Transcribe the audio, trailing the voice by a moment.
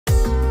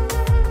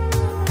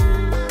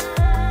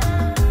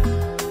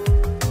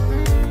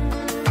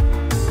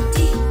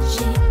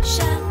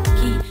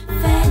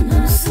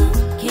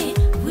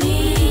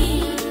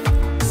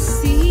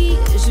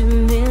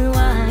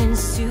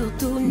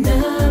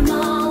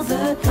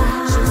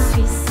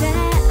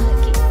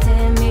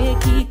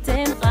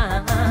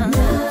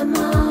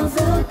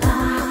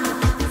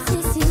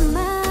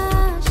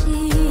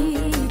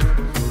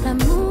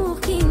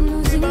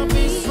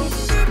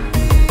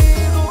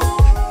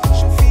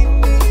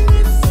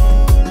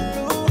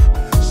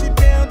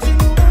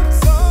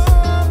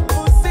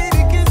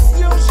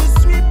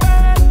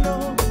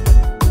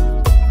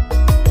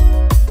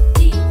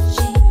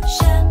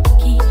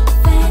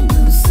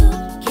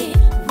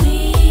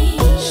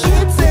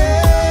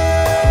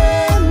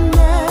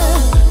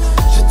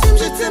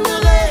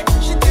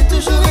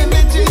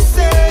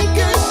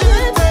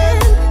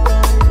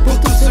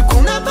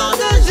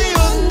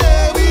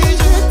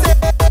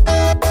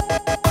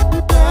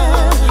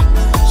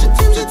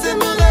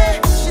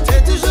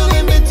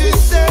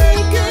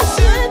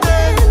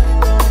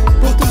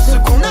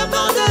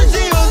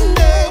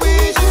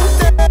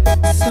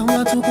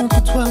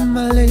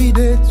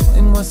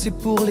c'est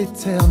pour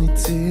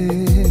l'éternité.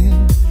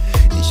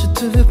 Et je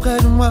te veux près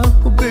de moi,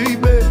 oh baby.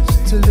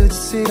 Je te le dis,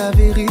 c'est la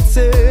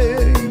vérité.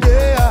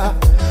 Yeah.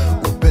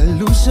 Oh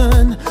belle ou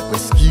jeune, où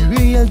est-ce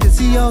qu'irréel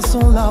désir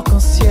sont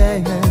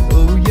l'arc-en-ciel.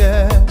 Oh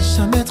yeah.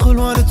 Jamais trop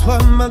loin de toi,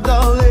 ma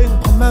darling.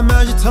 Prends ma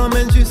main, je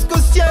t'emmène jusqu'au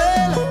ciel.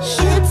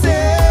 Je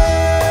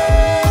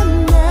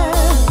t'aime,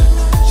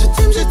 je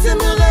t'aime, je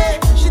t'aimerai.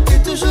 Je t'ai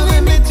toujours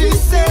aimé, tu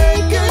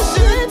sais que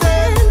je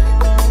t'aime.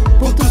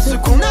 Pour tout ce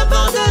qu'on a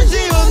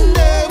partagé au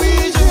nez,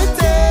 oui je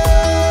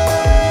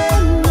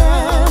t'aime.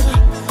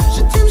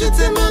 Je t'aime, je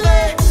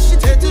t'aimerai. Je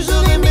t'ai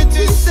toujours aimé,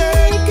 tu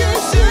sais que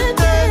je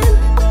t'aime.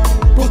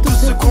 Pour tout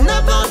ce qu'on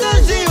a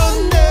partagé au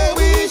nez,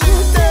 oui je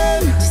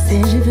t'aime. Tu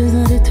sais j'ai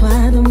besoin de toi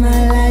dans ma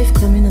life,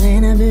 comme une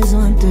reine a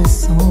besoin de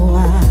son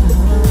roi.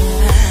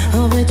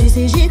 En vrai tu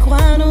sais j'y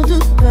crois, n'en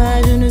doute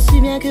pas, je ne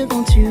suis bien que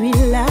quand tu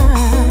es là.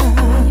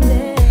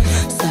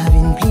 Ça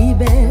vient plus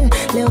belle,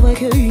 les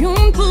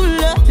recueillons pour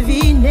leur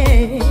vie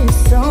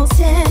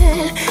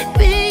essentielle.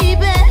 Baby,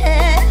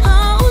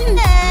 on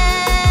est.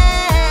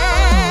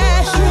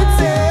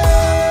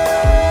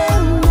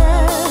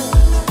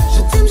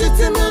 Je t'aime, je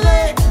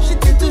t'aimerai. Je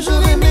t'ai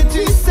toujours aimé,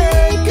 tu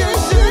sais que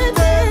je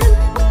t'aime.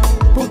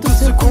 Pour tout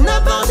ce qu'on a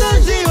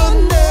partagé au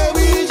nez,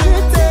 oui je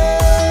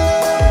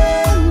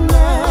t'aime.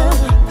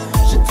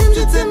 Je t'aime,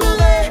 je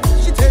t'aimerai.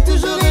 Je t'ai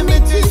toujours aimé,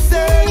 tu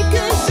sais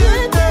que je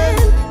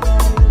t'aime.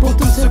 Pour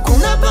tout ce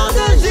qu'on a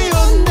partagé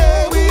au nez,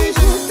 oui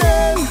je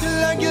t'aime.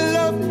 Like you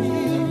love me,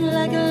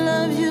 Like I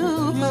love you,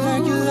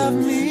 like you love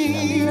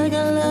me, like I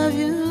love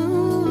you.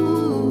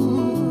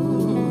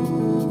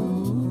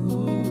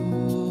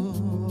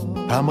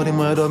 Parle-moi des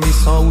mois dormir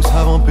sans ou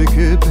savant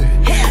PQP.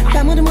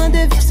 Parle-moi de moi de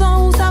vivre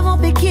sans ou savant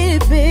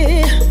PQP.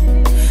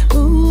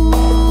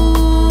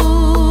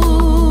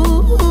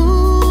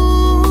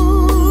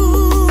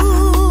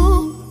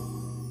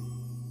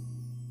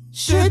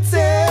 Je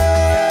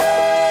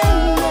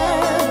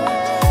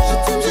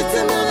t'aime, je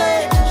t'aimerai.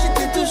 Je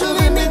t'ai toujours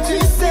aimé, tu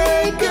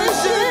sais que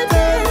je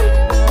t'aime.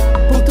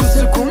 Pour tout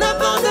ce qu'on a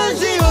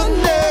partagé au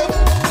nez.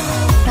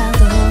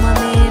 Pardonne-moi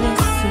mais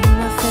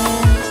laisse-moi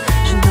faire.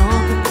 Je n'en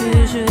peux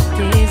plus, je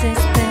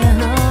désespère.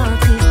 Non,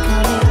 triste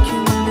quand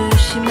l'écume de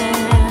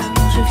chimère.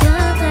 Je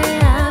viendrai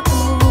à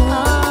bout.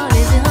 Oh,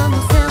 les erreurs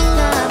nous servent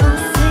à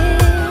avancer.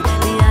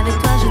 Mais avec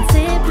toi je ne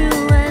sais plus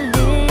où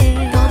aller.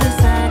 Tant de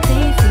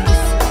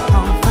sacrifices,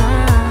 enfin.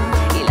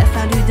 Il a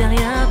fallu de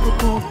rien pour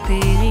qu'on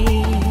périsse.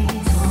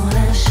 Dans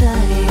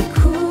l'achat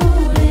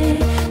écoulé,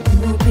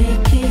 nos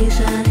péchés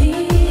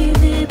j'arrive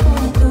des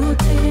bons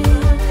côtés.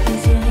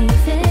 Les yeux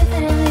fait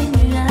vers les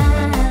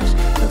nuages,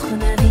 notre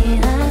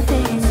navire a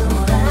fait.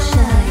 Dans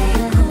l'achat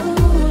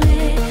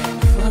écoulé,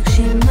 faut que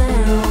chemin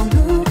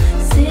nous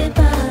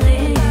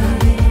séparer.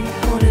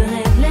 Pour le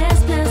rêve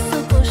laisse place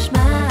au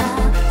cauchemar,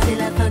 c'est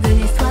la fin de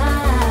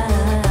l'histoire.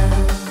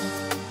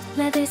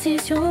 La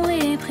décision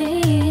est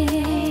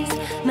prise,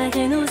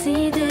 malgré nos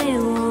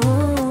idéaux.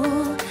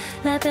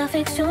 La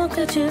perfection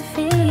que tu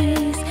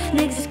fixes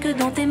n'existe que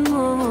dans tes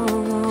mots.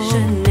 Je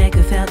n'ai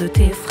que faire de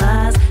tes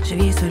phrases, je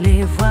hisse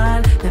les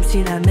voiles. Même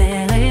si la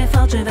mer est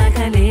forte, je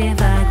vaincrai les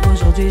vagues.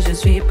 Aujourd'hui je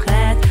suis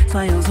prête,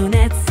 soyons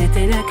honnêtes.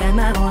 C'était le calme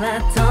avant la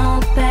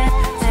tempête.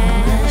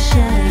 La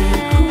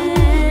chaleur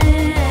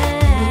coule,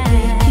 nos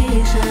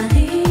péchés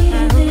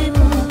j'arrive des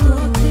bons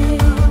côtés.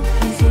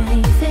 Les yeux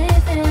rivés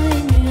vers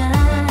les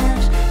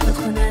nuages,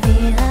 notre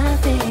navire a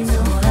fait.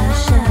 Dans la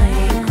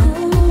chaleur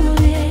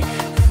coulée,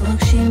 faut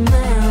que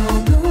chemin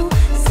nous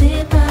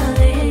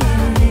séparer.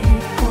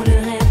 Pour le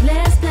rêve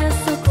laisse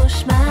place au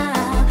cauchemar,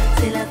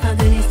 c'est la fin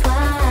de l'histoire.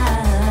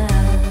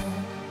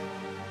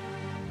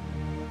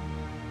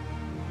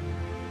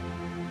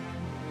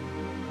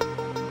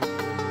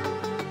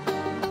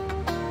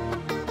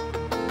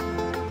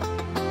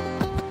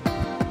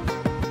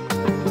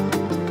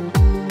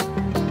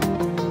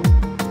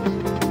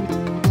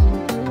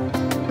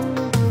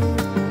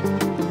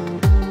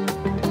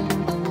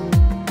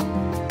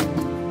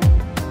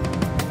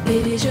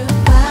 Baby, je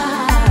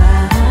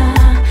pars,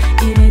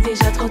 il est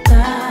déjà trop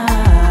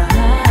tard.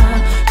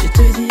 Je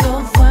te dis au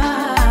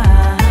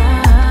revoir,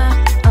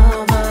 au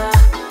revoir,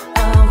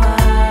 au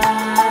revoir.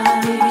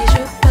 Baby,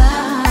 je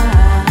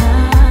pars,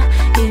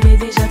 il est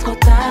déjà trop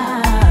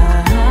tard.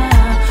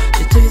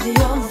 Je te dis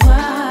au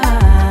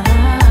revoir,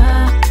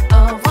 au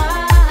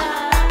revoir.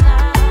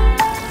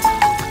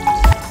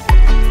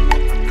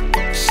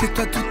 Chez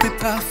toi tout est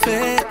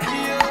parfait.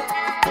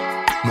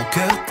 Mon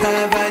cœur t'a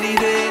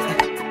validé.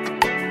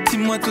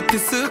 Dis-moi tous tes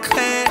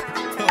secrets,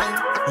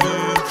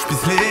 je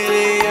puisse les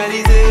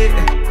réaliser.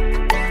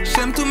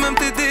 J'aime tout, même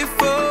tes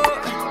défauts.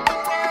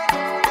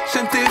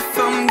 J'aime tes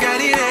formes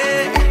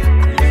Galilée.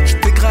 Je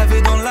t'ai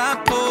gravé dans la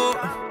peau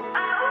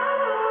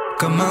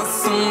comme un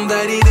son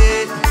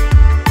d'Hallyday.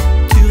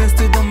 Tu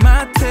restes dans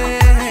ma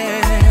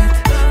tête,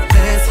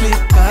 laisse-les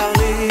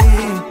parler.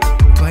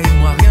 Toi et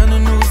moi rien ne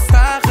nous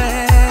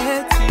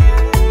arrête.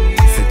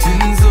 C'est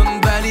une zone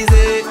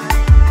balisée.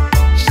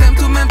 J'aime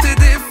tout, même tes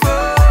défauts.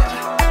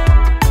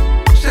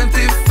 J'aime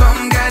tes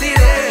formes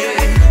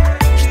Galilée.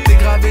 Je t'ai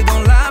gravé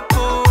dans la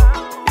peau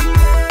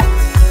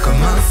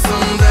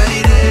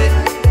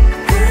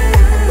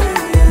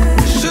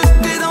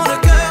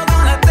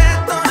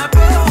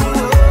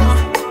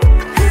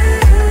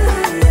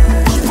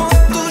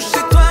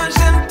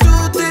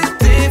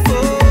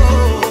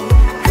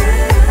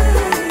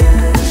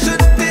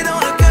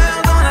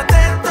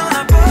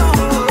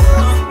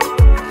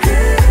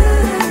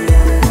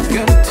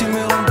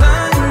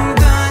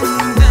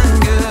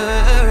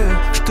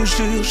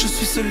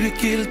celui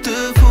qu'il te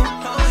faut.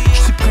 Je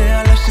suis prêt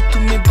à lâcher tous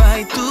mes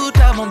bails, tout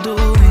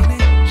abandonner.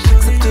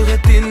 J'accepterai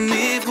tes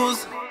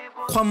névroses.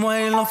 Crois-moi,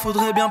 il en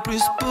faudrait bien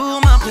plus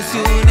pour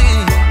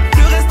m'impressionner.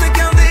 Le reste est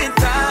qu'un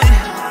détail.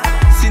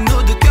 Si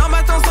nos deux cœurs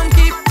battent ensemble,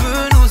 qui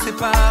peut nous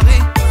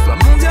séparer? Soit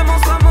mon diamant,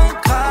 soit mon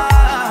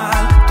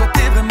Graal. Toi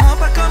t'es vraiment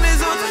pas comme les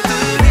autres, je te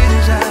l'ai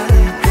déjà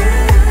dit.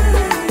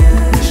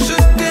 Je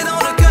t'ai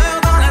dans le cœur,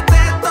 dans la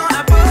tête, dans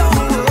la peau.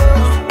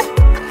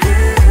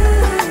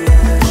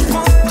 Je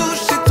prends tout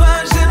chez toi,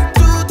 j'aime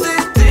tous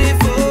tes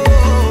défauts.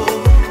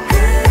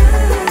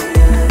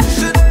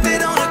 Je t'ai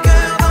dans le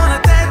cœur, dans la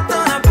tête,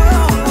 dans la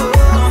peau.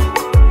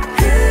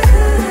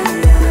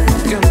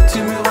 Comme tu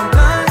me rends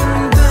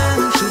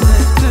dingue, je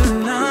rêve de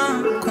l'un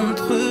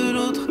contre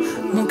l'autre.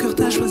 Mon cœur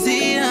t'a choisi,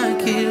 à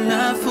qui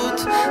la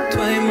faute?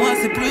 Toi et moi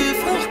c'est plus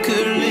fort que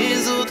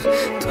les autres.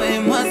 Toi et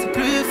moi c'est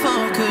plus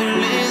fort que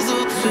les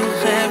autres. Je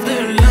rêve de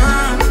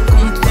l'un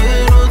contre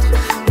l'autre.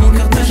 Mon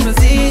cœur t'a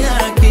choisi, à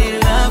qui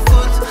la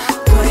faute?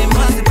 Toi et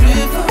moi c'est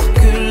plus fort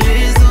que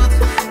les autres.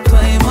 Toi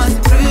et moi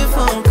c'est plus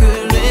fort que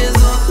les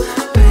autres,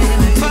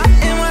 baby. Toi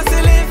et moi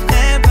c'est les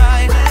vrais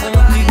bails.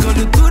 On rigole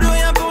de tout, de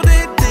rien pour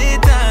des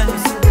détails.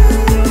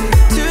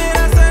 Tu es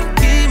la seule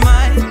qui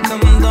m'aille,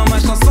 comme dans ma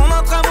chanson,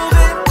 notre amour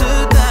est de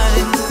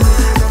taille.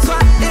 Toi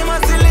et moi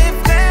c'est les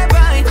vrais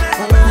bails.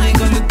 On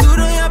rigole de tout,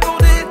 de rien pour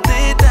des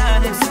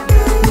détails.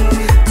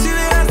 Tu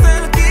es la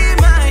seule qui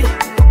m'aille.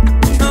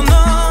 Non,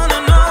 non,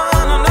 non, non,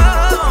 non, non,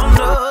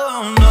 non,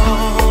 non.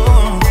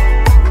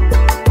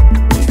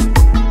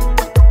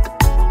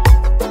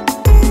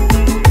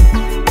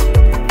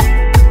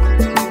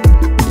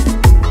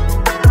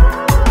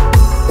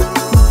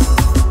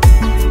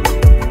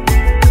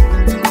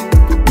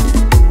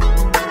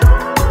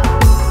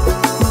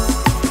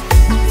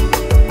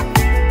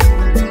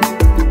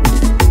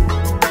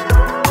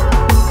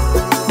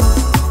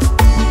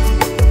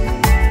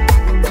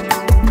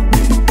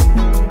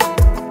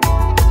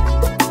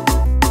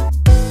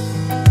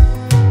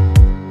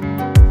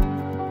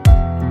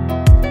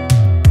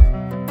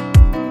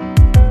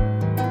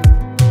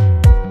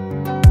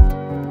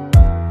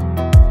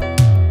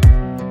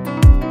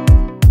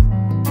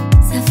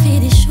 Ça fait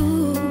des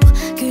jours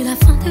que la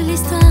fin de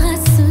l'histoire a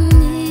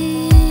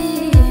sonné.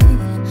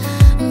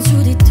 On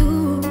joue des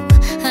tours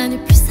à ne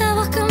plus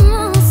savoir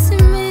comment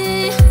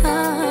s'aimer.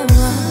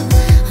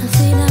 On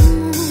fait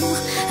l'amour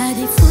à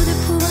défaut de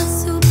pouvoir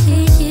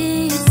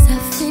s'oublier. Ça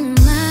fait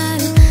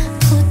mal,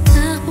 trop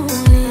tard pour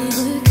les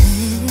regrets.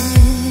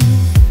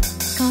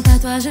 Quant à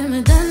toi, je me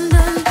donne,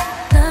 donne,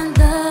 donne,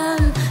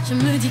 donne. Je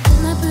me dis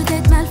qu'on a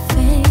peut-être mal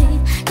fait.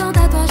 Quant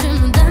à toi, je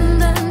me donne,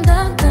 donne,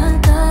 donne, donne,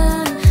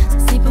 donne.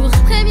 C'est pour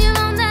après mieux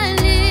m'en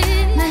aller,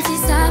 même si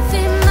ça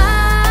fait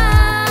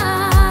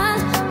mal.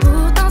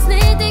 Pourtant ce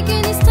n'était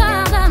qu'une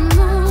histoire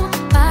d'amour,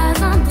 pas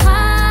un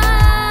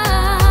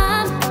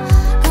drame.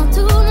 Quand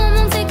tout mon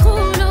monde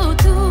s'écroule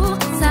autour,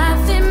 ça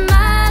fait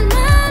mal,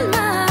 mal,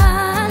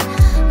 mal.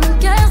 Mon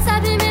cœur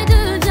s'abîme et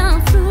devient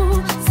flou,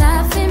 ça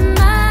fait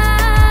mal.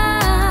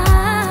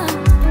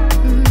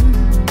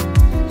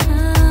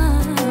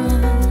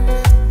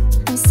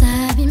 On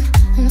s'abîme,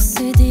 on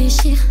se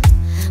déchire,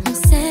 on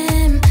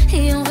s'aime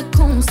et on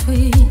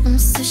reconstruit, on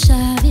se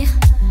chavire,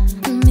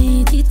 on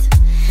médite,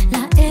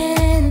 la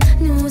haine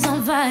nous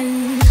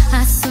envahit.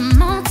 À se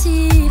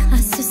mentir, à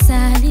se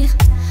salir,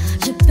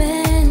 je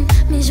peine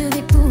mais je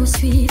vais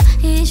poursuivre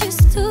et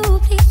juste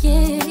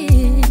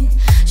oublier,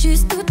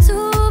 juste tout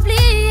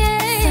oublier.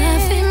 Ça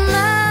fait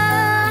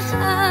mal,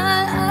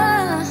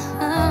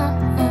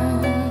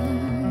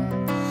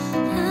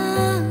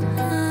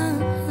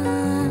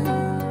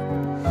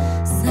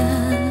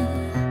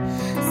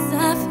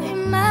 ça fait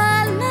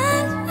mal,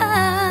 mal,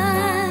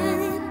 mal.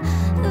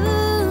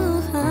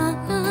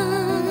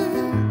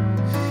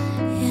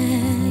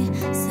 Yeah,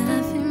 ça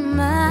fait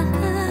mal.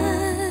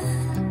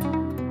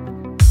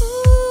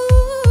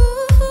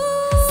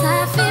 Ça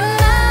fait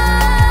mal.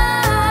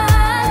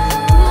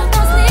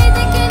 Pourtant ce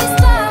n'était qu'une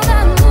histoire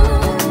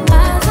d'amour,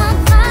 pas un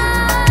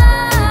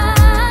drame.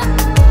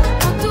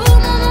 Quand tout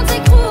mon monde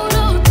s'écroule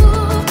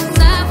autour,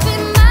 ça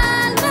fait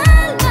mal,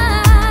 mal,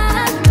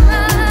 mal.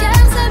 Mon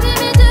cœur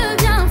s'abîme et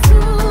devient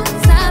flou,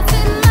 ça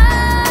fait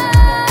mal.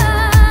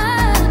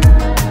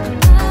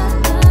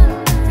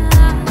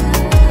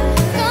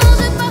 Quand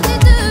je pars et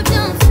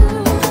deviens fou,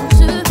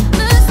 je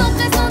me sens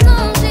presque en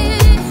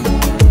danger.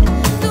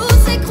 Tout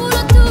s'écroule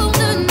autour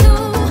de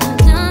nous,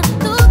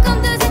 bientôt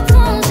comme deux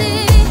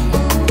étrangers.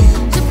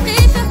 Je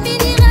préfère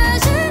finir à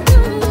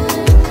genoux,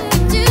 que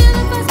tu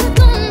me fasses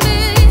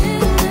tomber.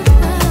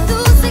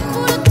 Tout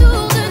s'écroule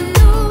autour de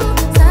nous,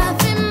 ça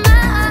fait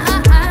mal,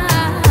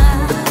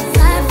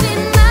 ça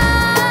fait mal.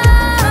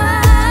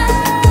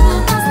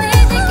 Pourtant ce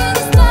n'était qu'une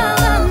histoire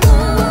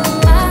d'amour,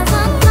 pas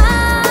un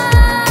drame.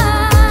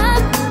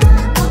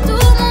 Quand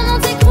tout mon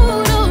monde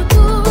s'écroule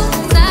autour,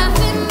 ça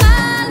fait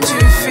mal. Tu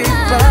fais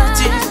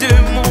partie de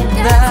mon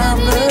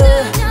âme.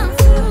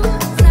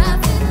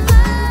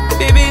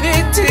 Bébé,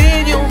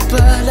 n'éteignons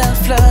pas la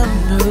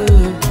flamme.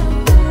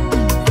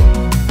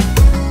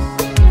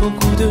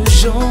 Beaucoup de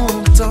gens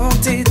ont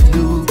tenté de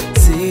nous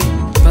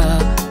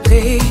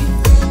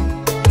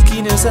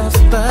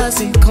savent pas,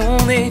 c'est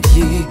qu'on est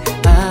liés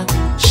à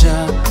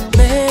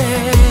jamais.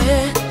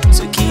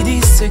 Ceux qui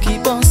disent, ceux qui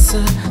pensent,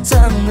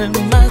 ça ne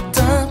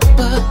m'atteint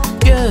pas.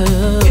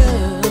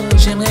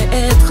 J'aimerais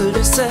être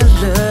le seul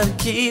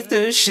qui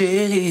te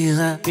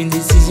chérira. Une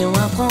décision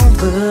à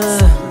prendre,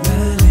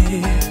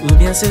 ou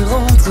bien se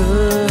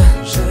rendre.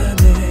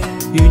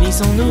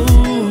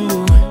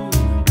 Unissons-nous,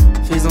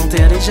 faisons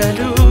taire les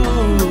jaloux.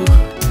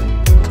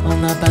 On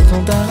n'a pas de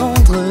compte à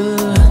rendre.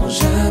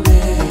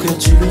 Mon cœur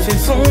tu le fais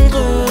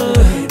fondre.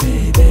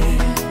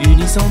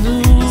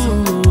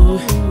 Unissons-nous,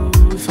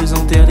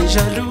 faisons taire les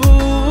jaloux.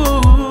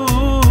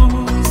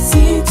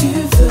 Si tu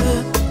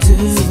veux,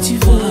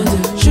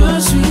 je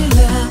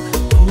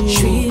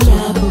suis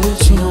là pour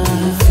toi.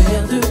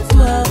 Faire de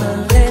toi ma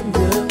reine,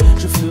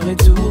 je ferai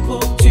tout pour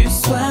que tu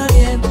sois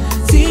mienne.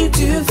 Si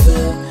tu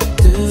veux,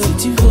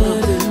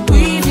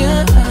 oui viens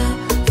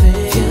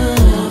avec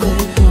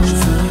moi. Je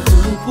ferai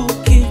tout pour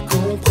qu'ils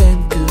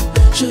comprennent que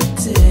je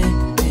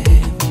t'aime.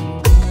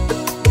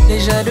 Les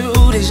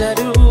jaloux, les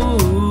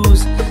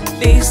jalouses,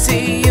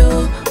 laissez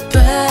au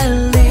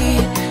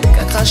palais,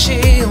 qu'à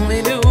cracher on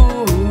met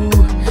nous,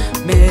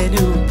 mais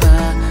nous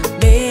pas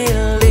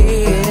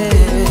mêlés.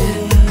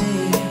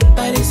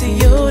 Pas laisser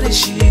yo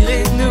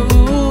déchirer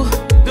nous,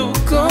 nous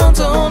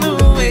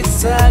comptons-nous et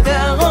ça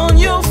garonne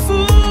yo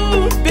fou,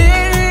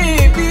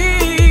 baby.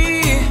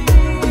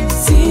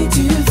 Si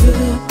tu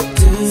veux,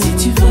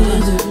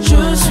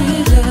 je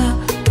suis là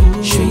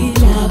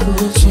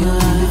pour toi.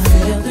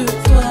 Faire de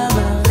toi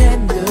ma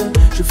reine,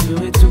 je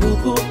ferai tout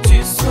pour que tu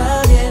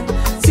sois mienne.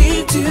 Si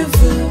tu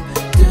veux,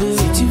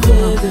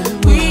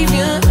 oui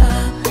viens avec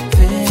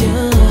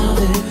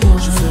moi.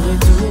 Je ferai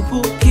tout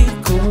pour qu'ils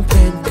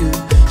comprennent que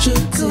je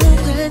t'aime.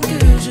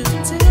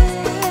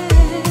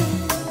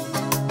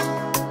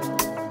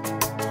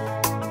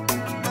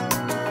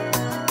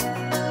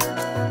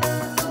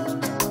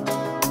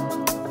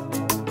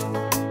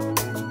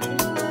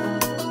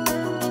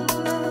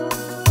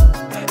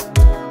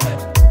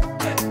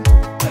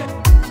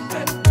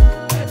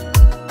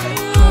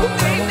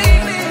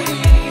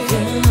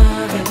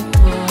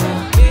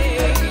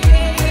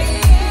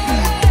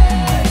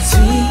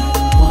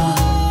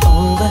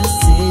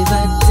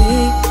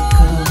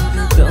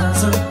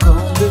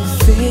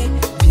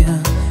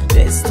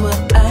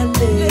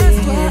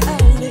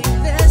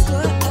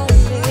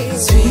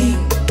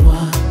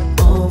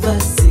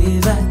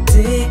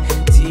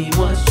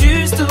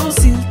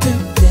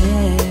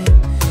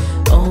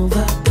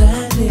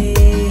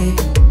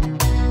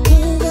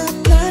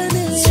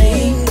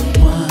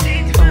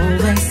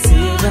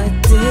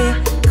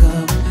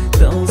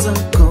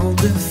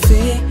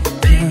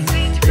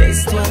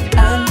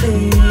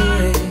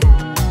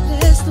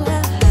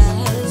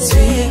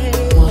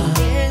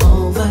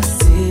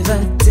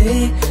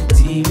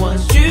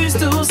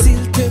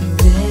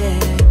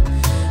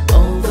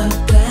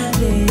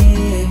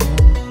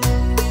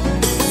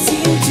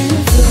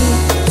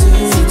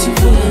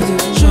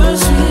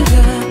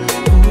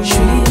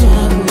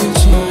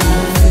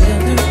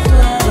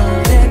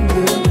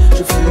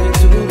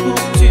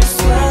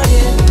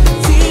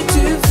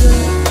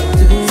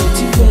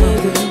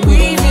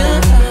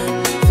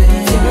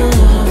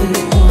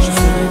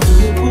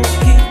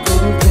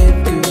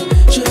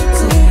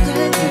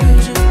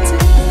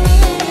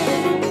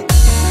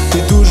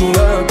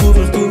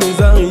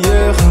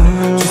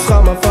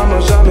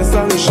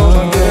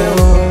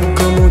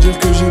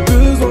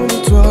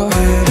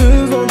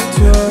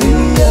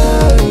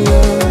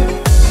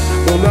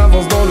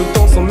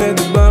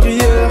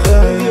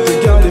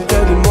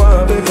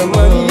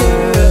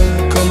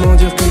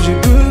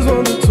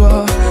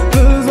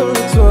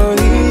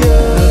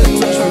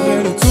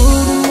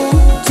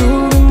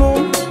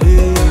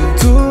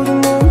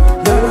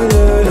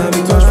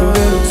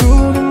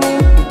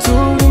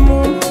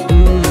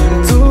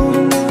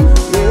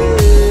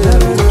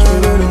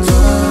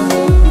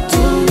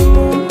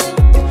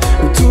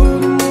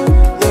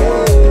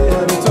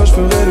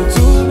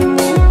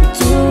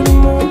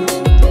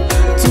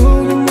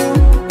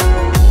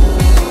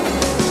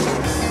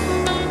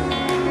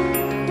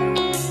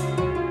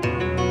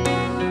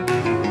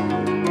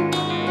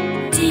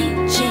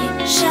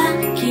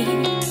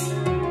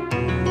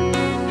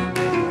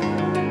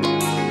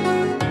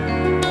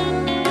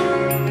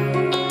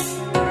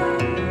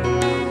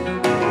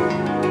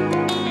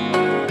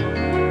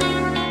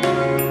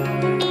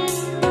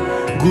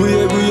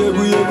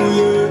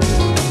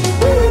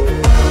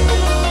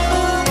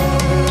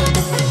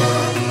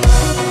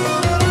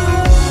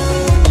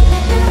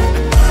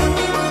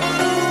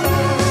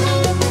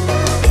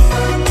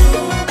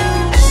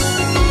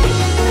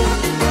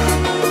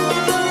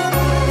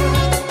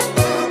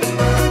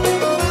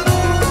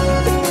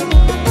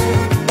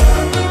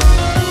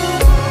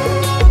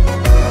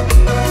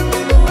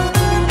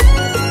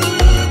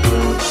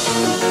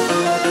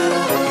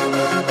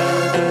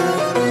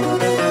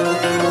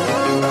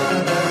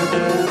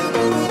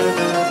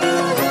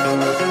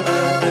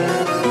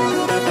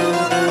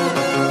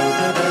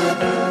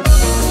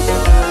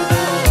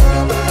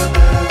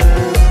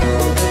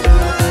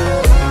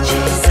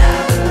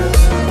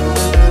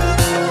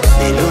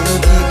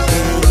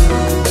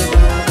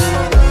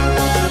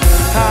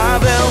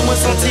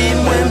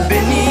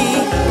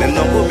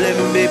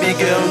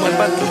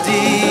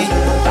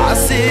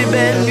 c'est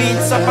belle nuit,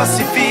 ça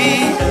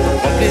pacifie.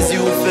 En plaisir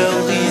ou faire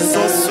rire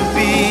sans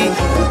soupir.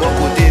 Ou bon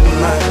côté nous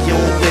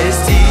marions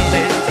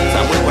prestige. Ça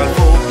moi pas le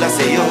faut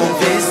placer en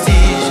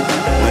vestige.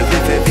 Moi je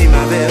fais vivre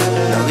ma belle,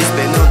 dans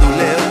respect, dans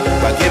douleur.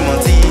 Pas que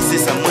mentir,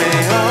 c'est ça moi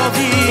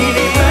envie.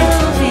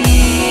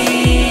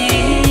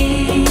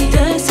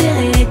 De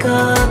serrer les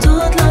corps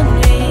toute la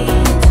nuit.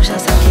 Déjà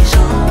ça qui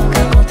chante,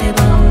 qu'à compter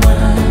bon moi.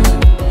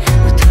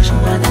 Ou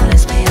toujours dans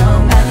l'esprit en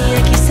manie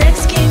qui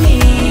s'exquinit.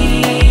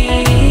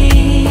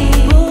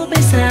 Pour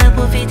baisser,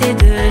 profiter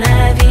de la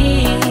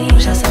vie.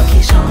 Déjà ça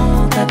qui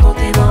chante, qu'à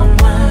compter bon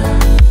moi.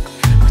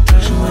 Ou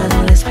toujours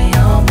dans l'esprit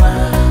en moi.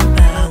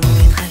 Bah on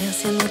peut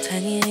traverser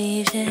montagne et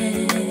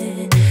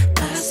rivière.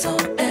 Pas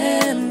sans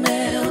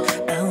ML.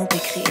 Bah on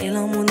peut crier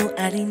l'amour nous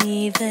à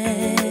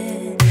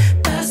l'univers.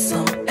 Pas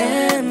sans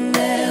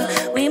ML.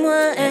 Oui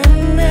moi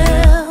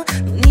ML.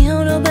 Nous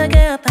nions le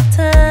bagage à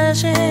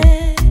partager.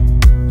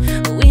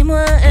 Oui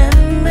moi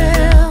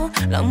ML.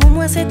 L'amour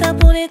moi c'est un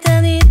pour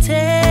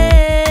l'éternité.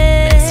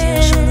 Même si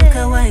un jour nous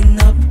ka wind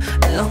up.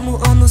 L'amour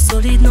en nous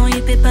solide non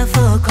il peut pas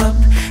fuck up.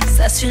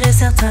 S'assurer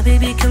certain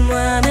baby que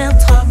moi merde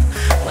trop.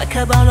 Moi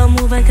qu'à barre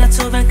l'amour 24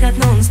 sur 24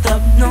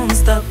 non-stop,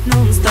 non-stop,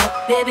 non-stop.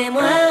 Bébé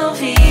moi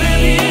envie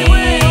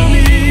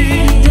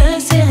de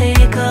serrer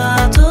les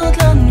corps toute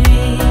la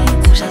nuit.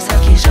 Déjà ça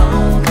qui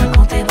chante, qu'à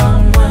compter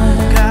bon moi.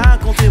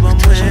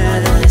 Toujours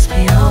dans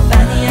l'esprit en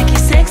panier qui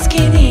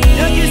s'exquinit.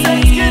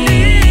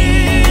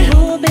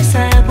 Pour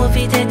baisser,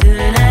 profiter de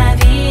la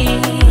vie.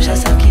 Déjà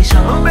ça qui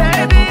chante,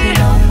 qu'à compter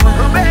bon moi.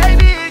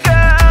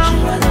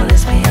 Toujours dans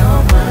l'esprit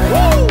en moi.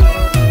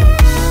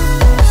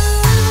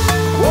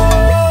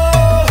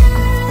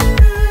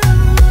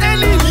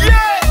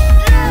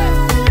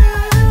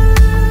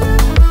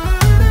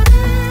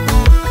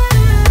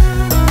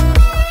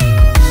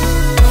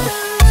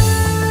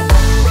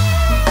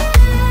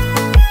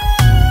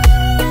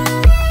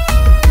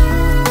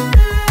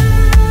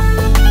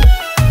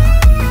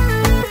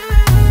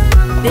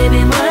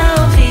 Bébé moi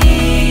envie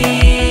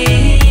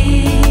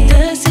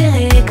de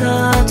serrer les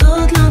corps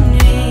toute la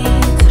nuit.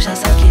 Déjà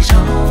ça qui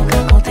chante,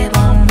 qu'à compter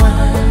bon moi.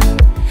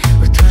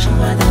 Ou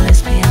toujours dans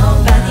l'esprit en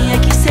panier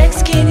qui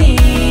s'exquinit.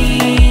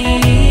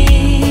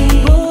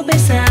 Pour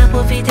baisser,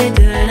 profiter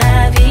de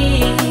la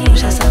vie.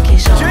 Déjà ça qui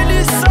chante,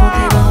 qu'à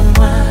compter bon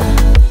moi.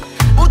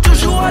 Ou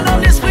toujours dans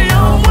l'esprit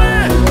en moi.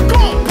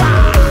 Kompa.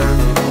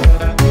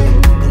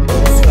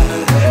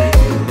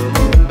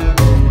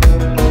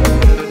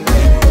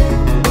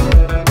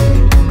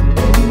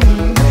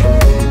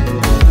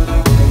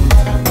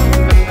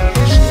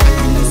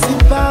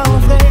 C'est pas en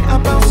vrai, à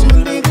part sur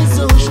les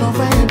réseaux.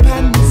 J'envoie pas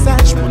de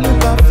message pour ne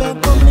pas faire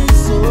comme les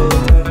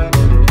autres.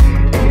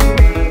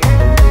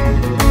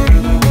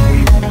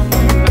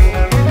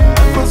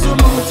 Quand sur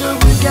mon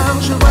regard,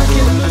 je vois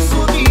qu'elle me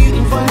sourit.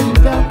 On voit une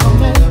peur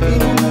comme elle et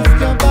on me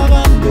fait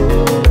parano.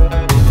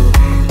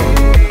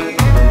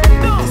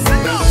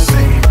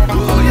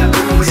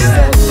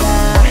 Celle-là,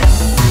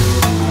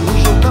 où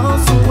je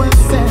danse au coin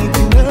celle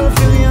qui ne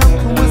fait rien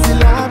pour moi, c'est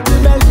la plus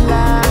belle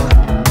là.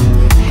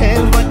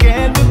 Elle voit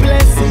qu'elle me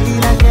plaît, c'est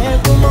là qu'elle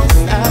commence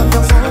à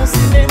faire son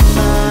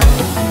cinéma.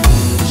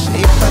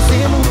 J'ai passé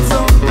mon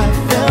temps à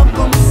faire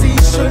comme si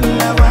je ne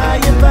la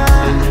voyais pas.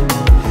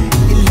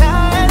 Et là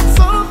elle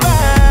s'en va.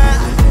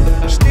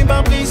 Je n'ai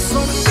pas pris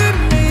son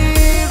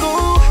numéro.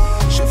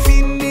 Je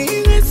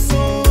finirai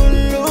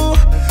solo.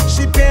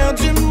 J'ai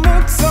perdu mon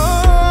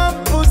temps à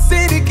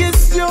poser des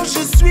questions.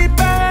 Je suis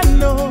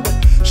parano.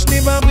 Je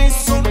n'ai pas pris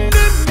son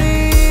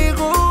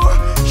numéro.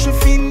 Je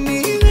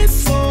finirai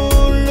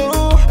solo.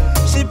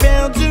 J'ai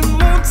perdu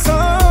mon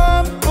temps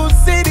à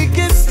poser des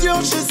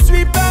questions. Je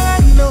suis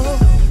parano.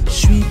 Je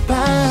suis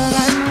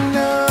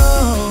parano.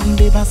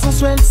 Débat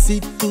sensuel,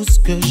 c'est tout ce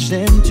que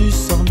j'aime. Tu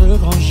sens de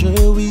grands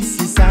jeux, oui,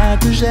 c'est ça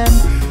que j'aime.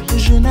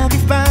 Je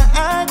n'arrive pas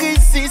à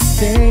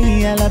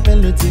résister à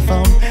l'appel de tes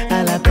formes,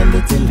 à l'appel de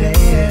tes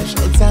lèvres. Je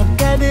t'aime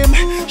gadim,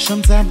 je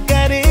t'aime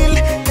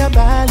gadil. Y'a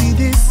pas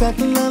l'idée, ça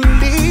que l'on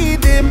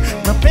l'idée.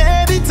 Ma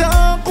paix du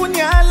temps, qu'on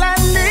y a la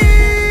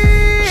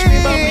ligne. Je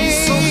n'ai pas pris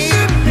son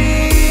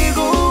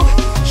numéro.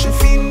 Je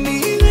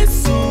finirai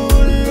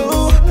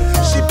solo.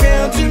 J'ai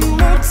perdu mon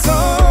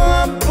temps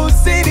à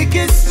poser des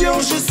questions.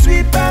 Je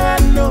suis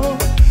parano.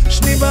 Je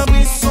n'ai pas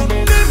pris son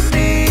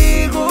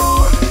numéro.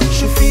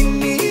 Je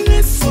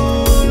finirai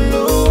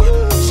solo.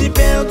 J'ai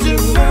perdu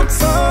mon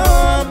temps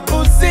à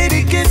poser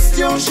des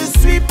questions. Je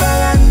suis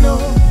parano.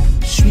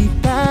 Je suis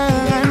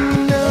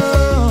parano.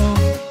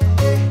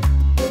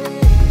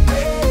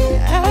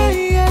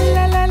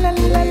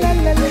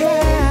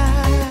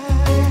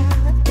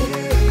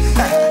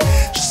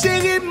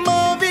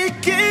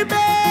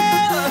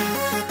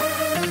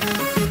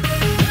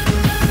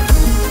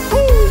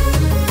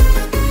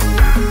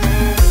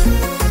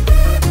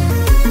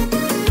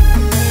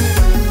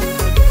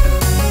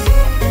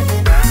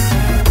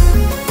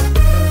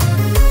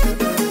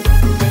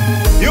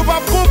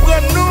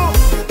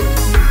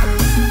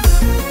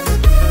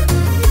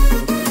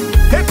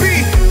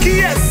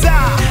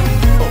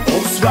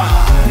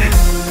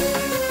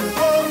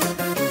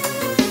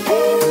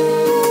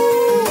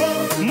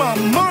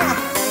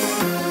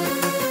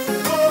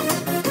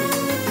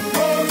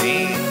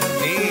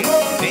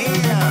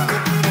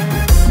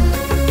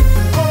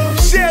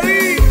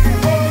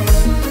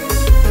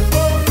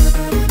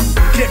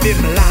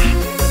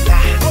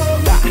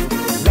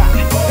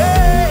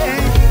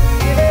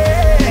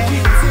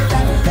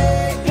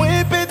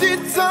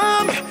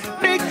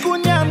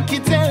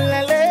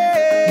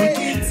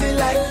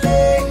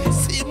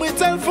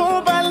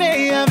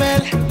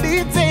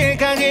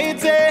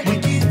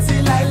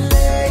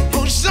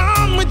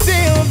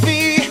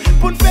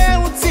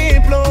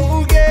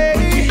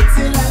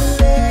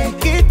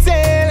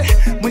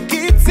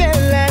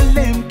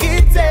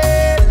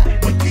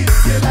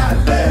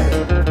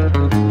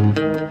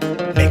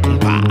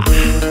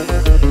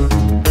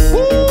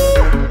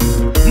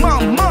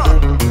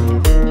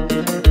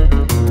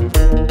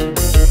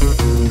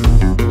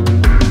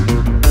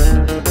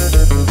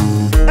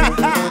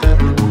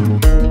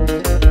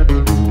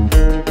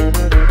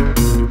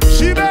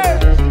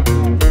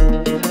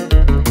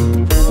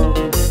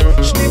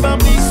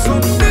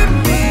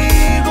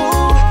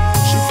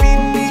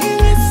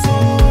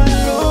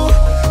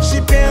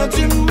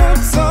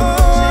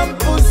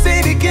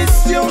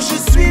 questions,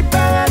 je suis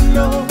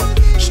parano.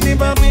 Je n'ai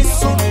pas pris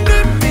son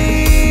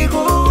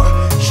numéro.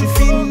 Je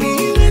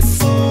finirai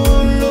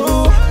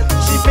solo.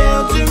 J'ai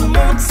perdu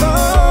mon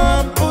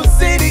temps.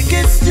 Poser des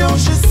questions,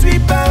 je suis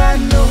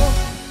parano.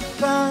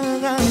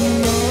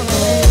 Parano.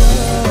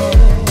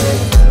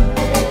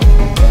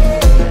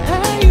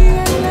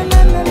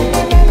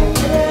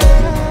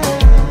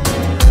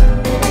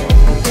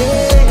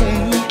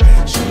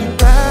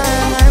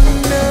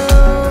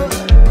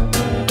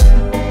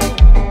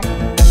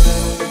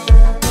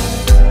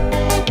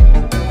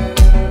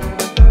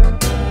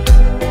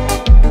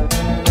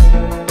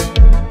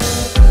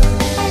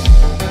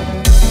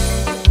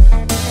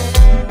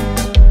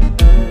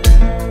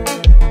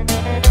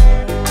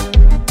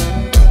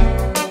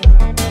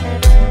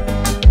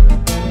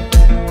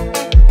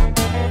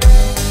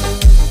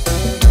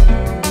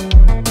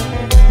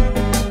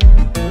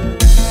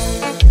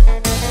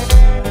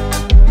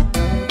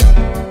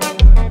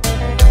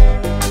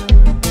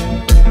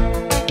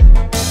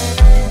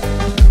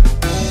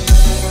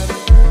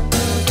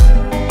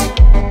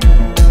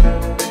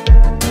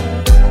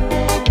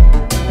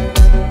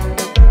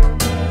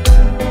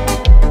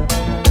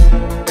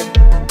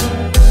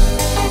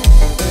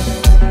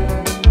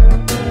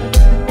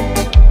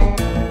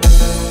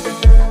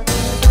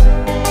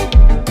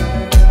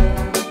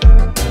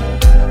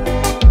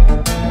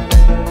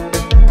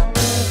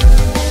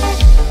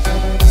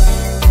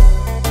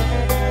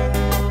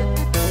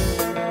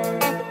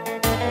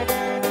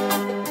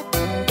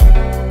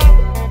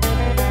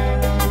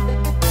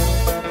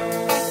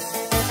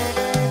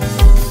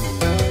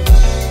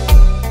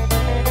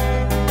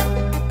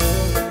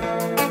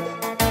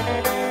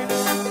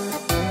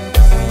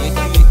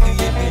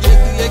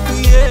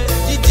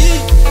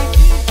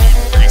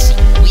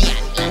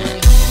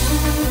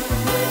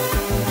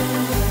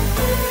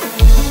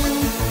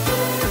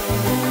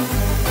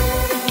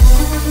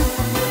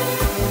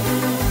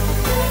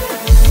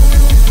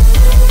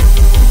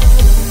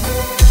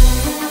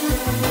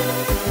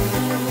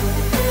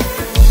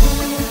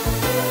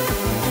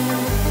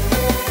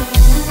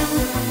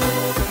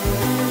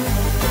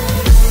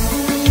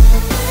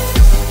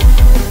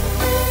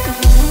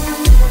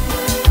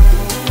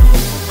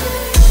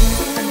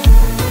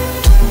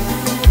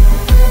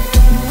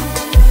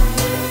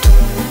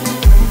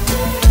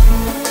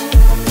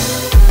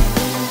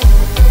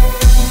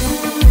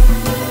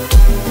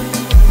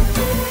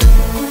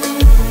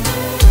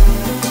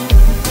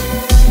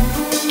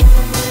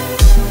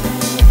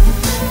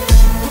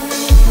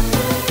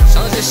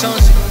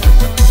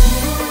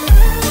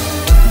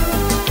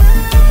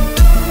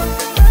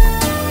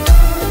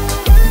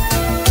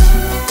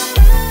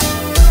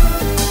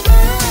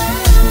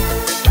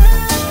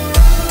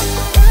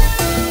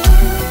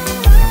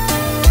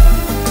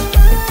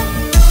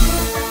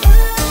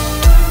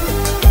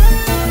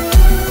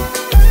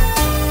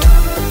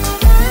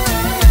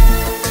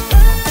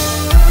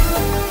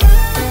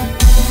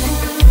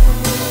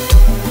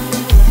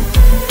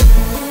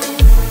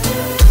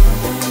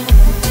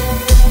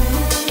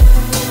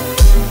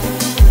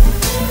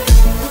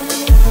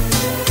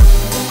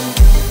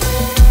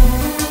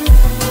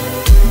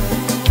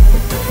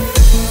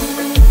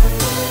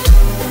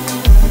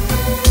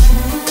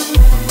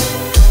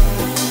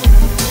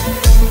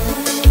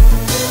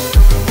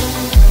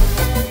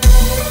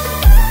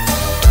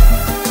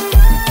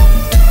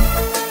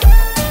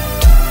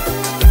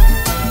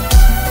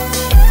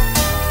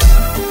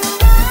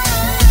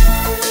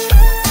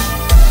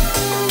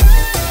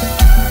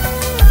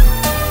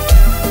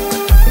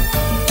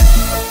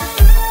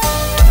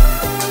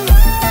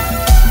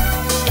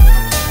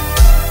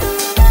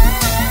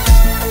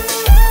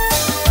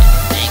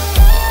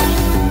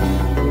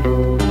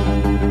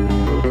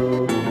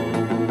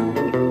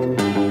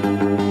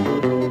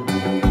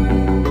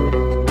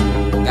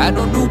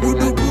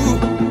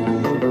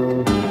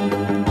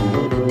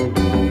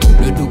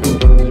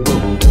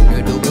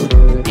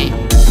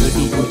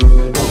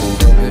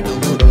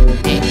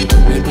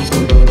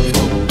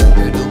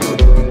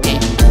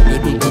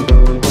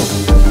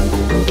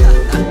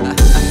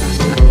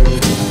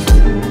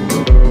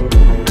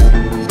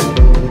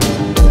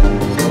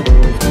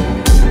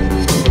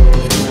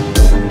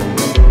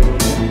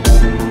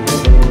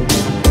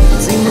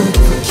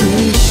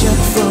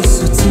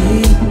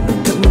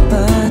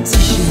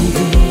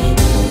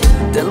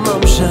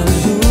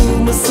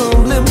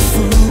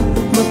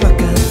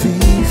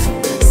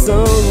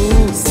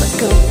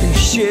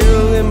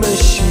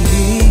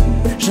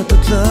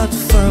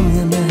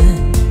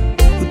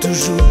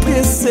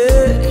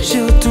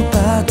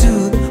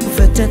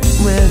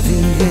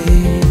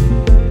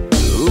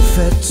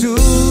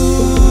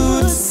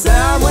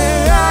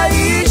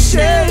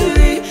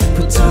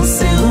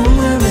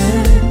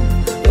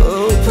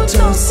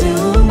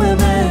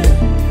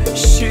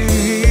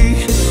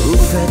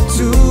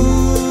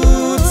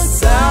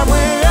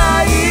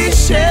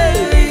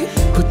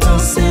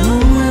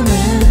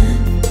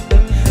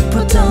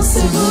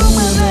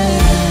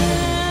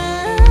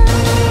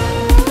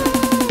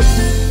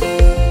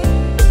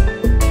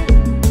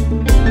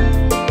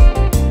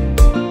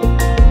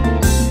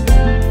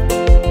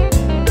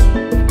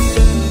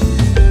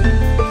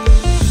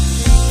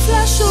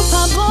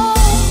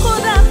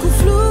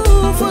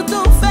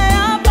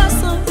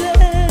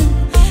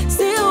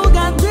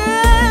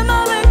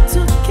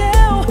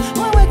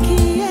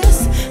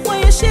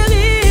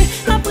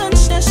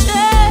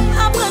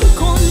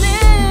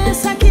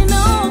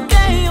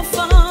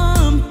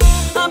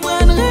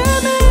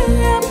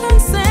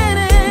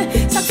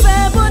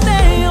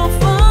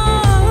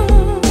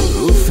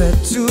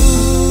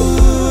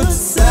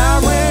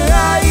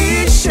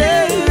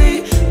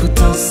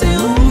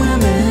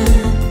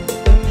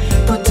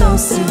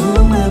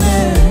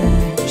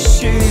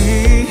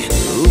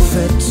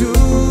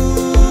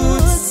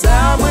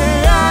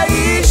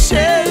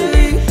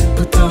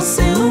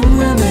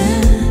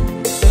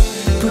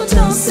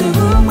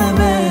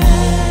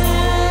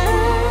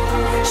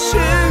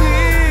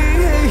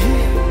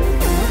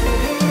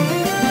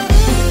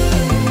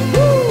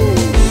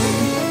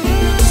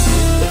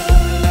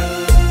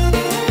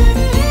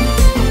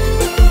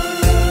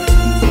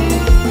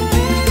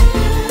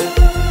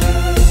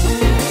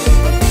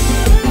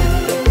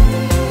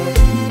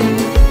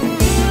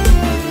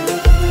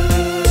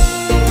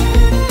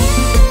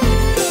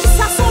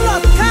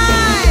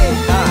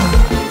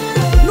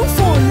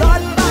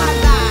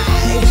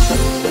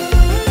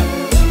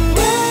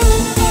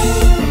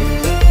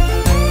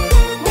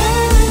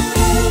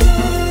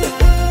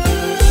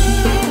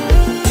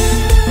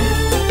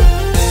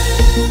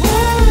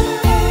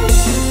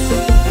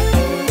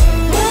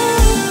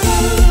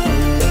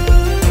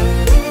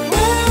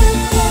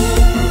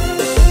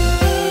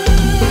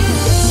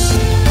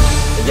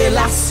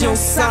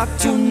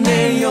 tourne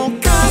yon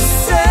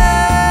cassé,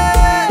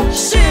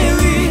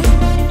 chérie.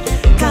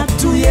 Quand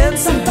tout y'aime,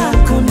 ça pas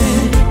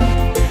connaît.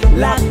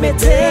 La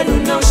mettez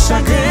nous dans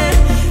chagrin.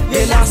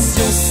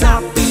 Relation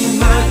ça puis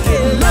marqué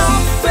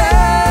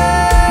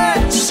l'enfer,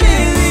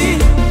 chérie.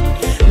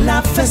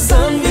 La fait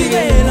sans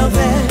virer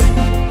l'envers.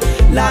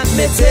 La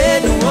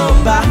mettez nous en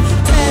bas.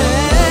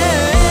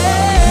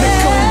 Mais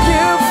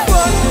combien de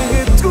fois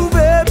j'ai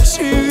retrouvé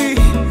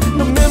chérie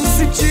dans même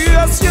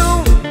situation.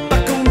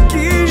 Pas contre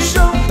qui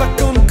j'en, pas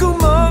contre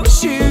comment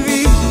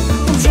chérie.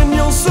 Nous j'ai mis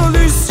en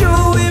solution.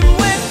 Oui,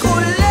 moi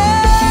colère.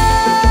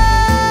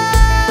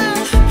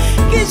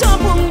 Qui j'en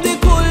pour me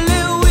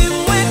décoller. Oui,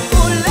 moi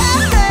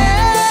colère.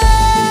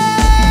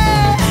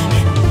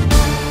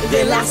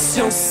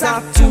 Relation ça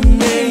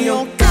tourne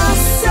yon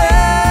cassé,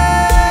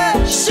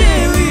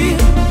 chérie.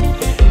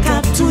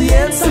 Quand tout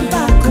y'aime, ça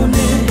pas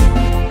connaît.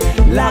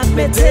 La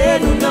mettez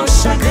nous dans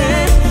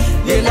chagrin.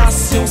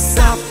 Relation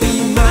ça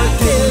puis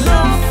marqué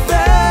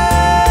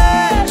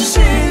l'enfer,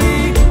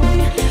 chérie.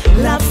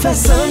 La fait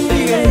sans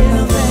virer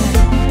l'envers.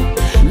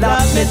 La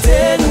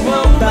mettez nous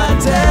en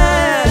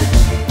bataille.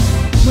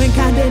 Moi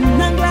gade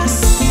nan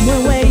glace, moi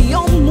ouais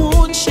yon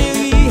moun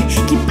chérie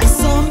qui peut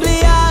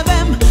sembler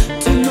avec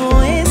tout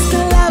non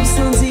esclave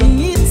sans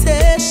dignité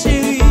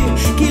chérie.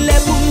 Qui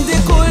l'est pour me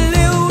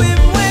décoller, oui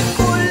moi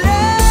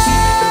colère.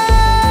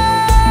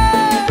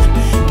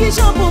 Qui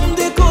j'en pour me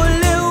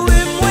décoller, oui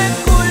moi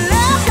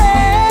colère.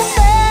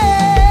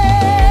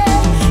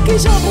 Qui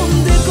j'en pour me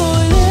décoller.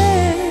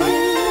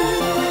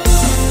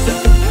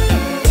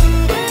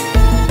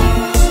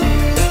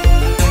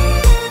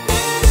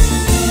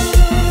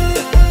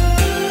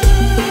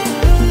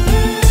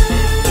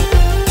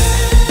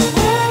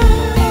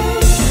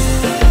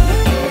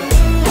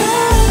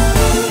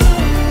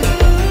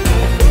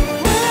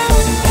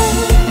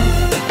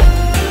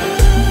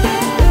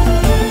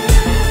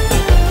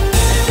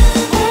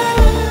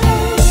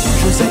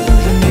 Je sais que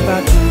je n'ai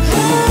pas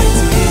toujours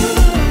été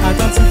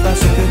attentif à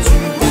ce que tu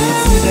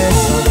désirais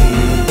sans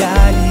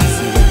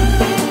réaliser.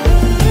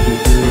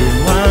 De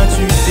moi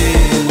tu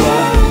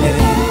t'éloignais.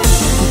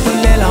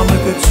 Toutes les larmes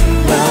que tu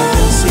m'as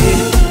versées,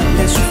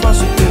 les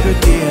souffrances que je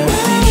t'ai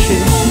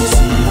infligées,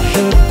 si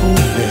je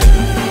pouvais,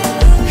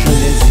 je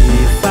les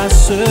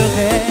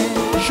effacerais.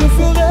 Je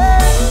ferai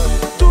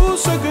tout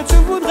ce que tu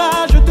voudras,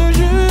 je te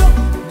jure,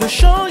 de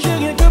changer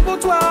rien que pour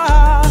toi.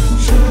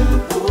 Je ne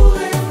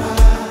pourrai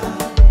pas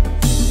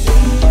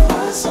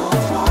vivre sans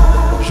toi.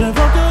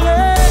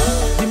 J'inventerai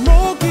des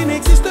mots qui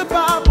n'existent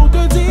pas pour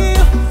te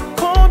dire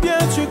combien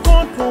tu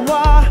comptes pour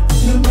moi.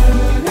 Ne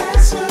me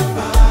laisse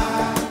pas,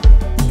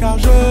 car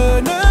je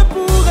ne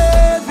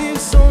pourrai vivre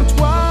sans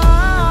toi.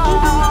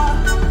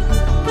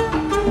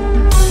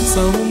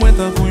 Sans vous, moi,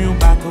 tant pour un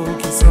bateau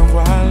qui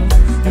s'envole.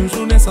 Une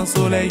journée sans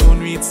soleil, une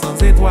nuit sans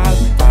étoiles.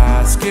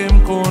 Parce que me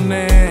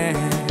connaît,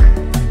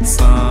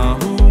 sans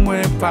vous,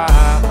 moi, pas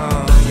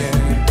rien.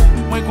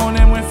 Moi,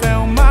 connais, moi,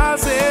 faire mal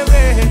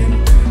serré.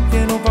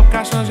 Et nous pas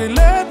qu'à changer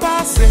le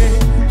passé.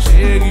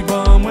 Chérie,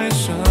 bon, moi,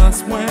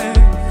 chance, moi.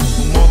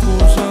 Moi,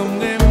 pour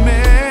j'aimerais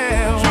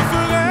mère. Je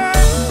ferai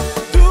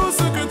tout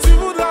ce que tu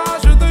voudras,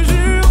 je te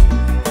jure.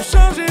 De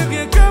changer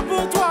rien que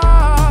pour toi.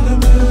 Ne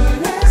me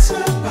laisse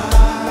pas,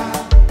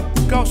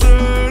 car je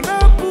ne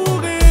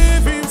pourrai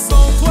vivre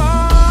sans toi.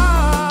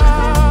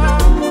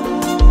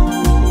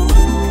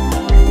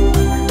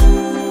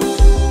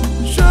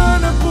 Je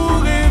ne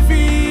pourrai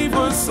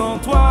vivre sans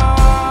toi.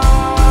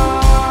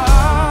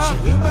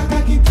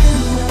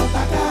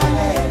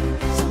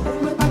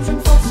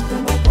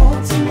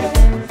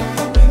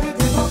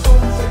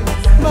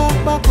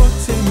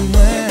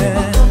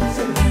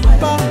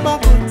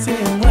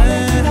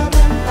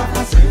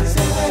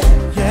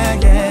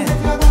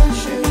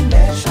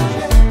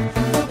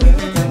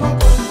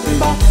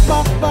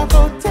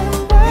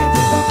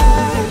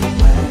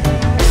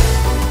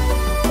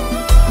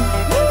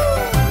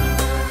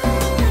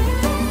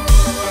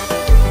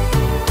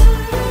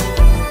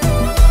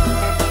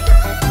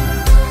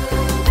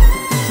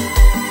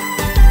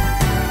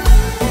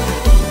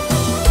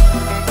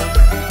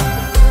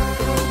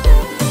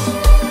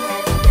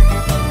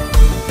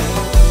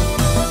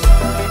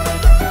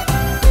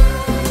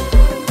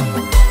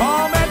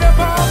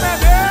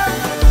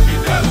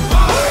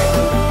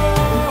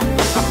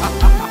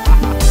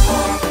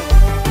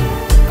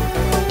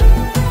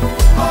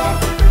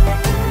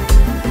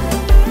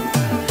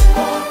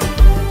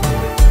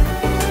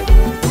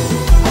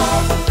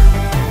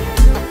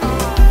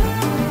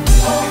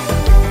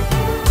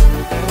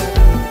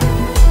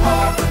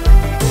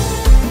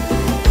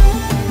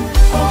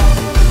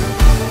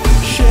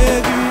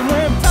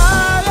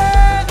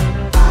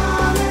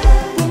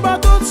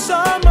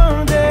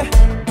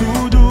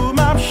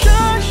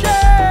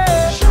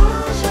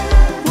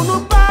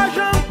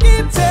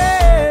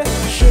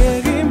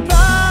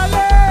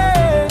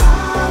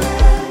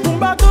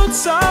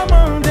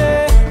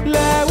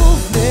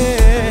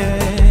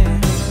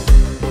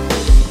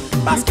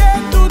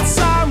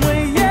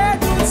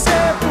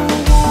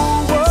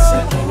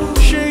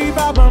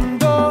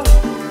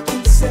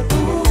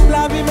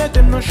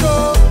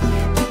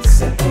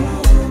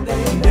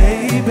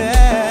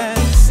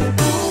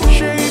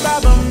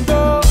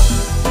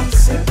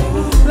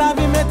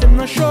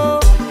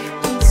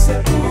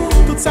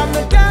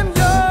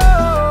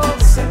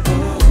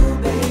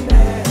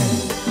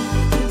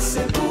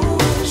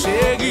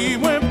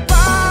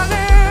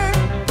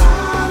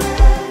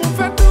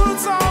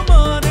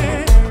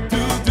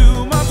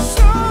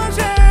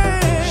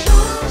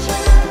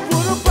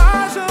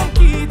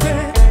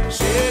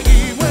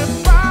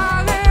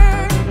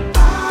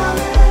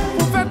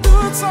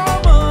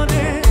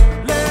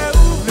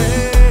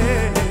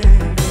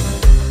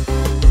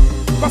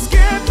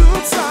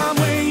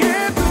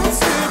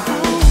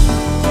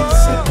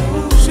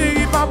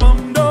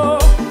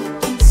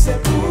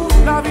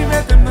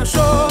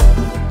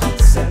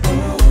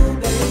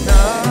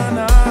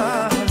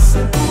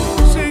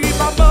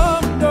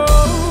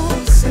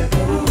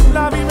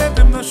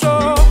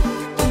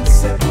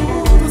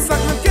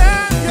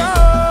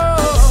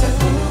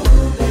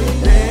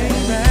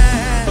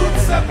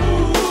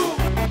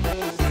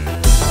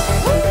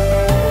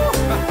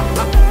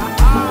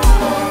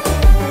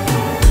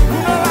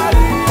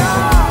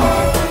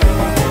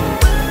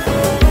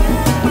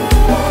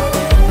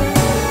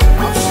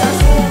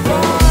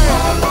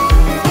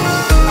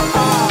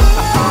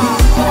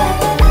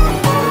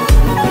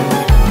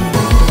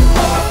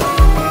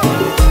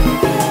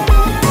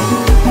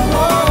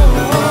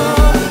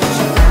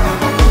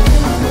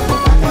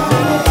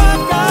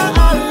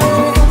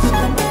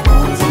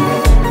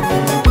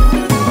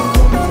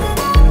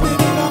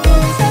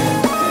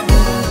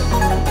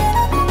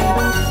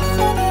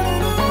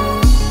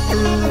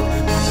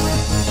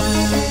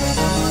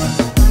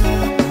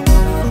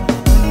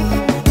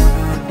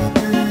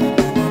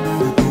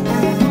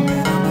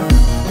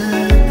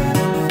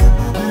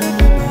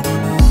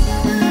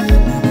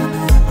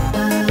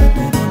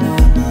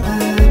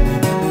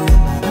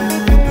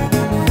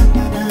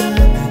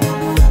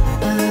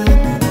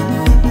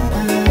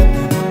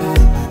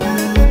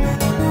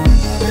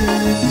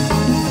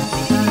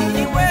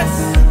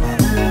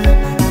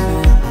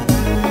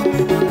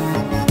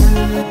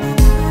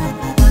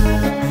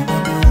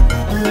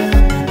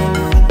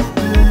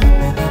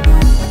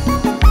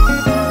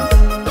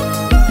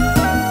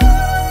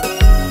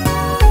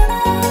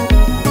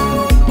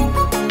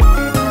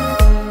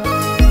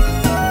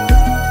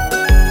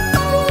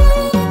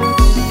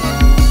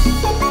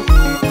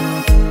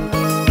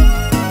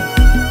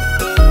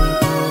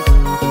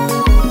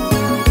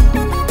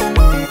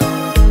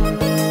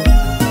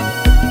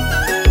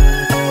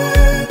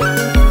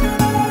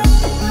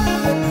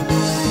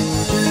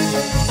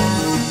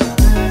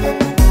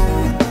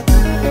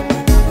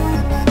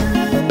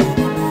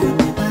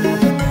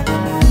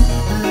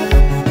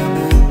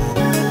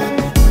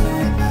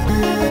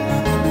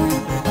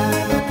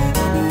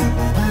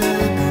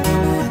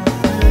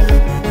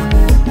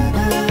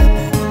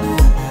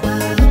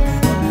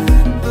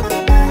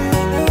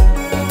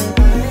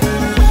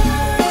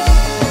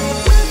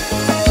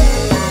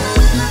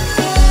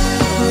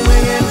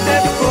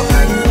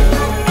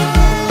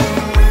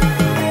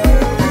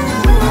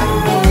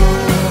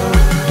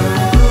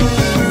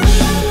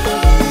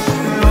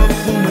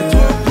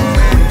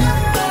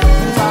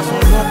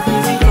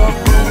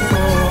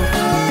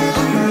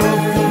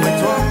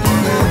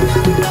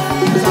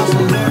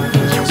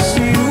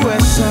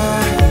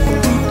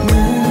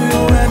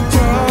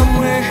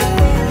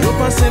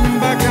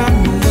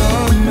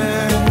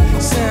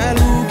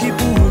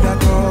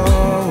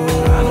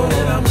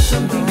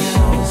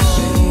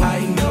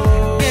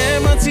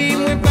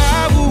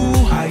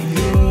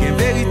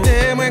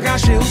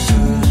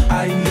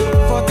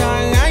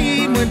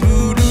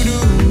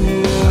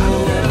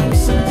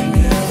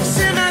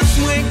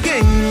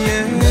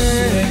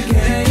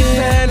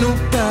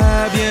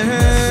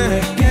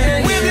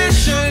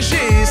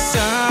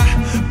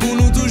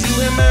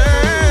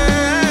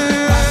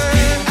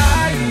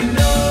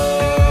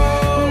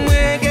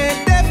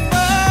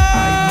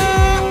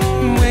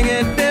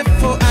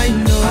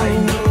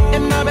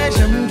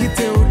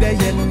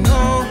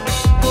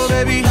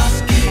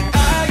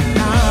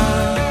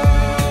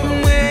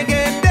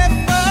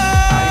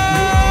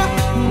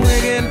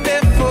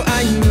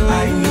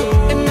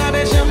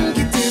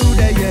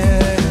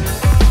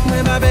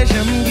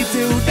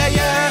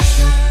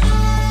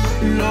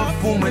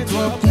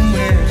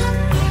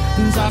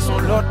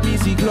 l'autre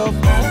musique, love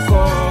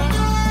encore.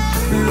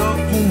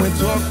 Love pour moi,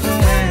 toi pour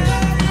moi.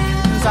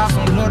 Ça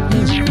sont l'autre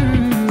musique.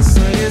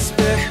 Sans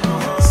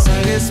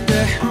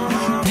respect.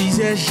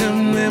 Plusieurs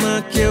jamais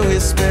manqué au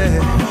respect.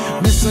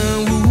 Mais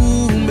sans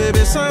vous,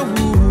 bébé, sans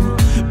vous.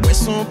 Moi,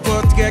 son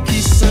portrait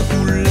qui sent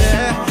poulet.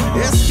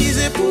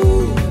 Excusez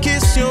pour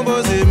question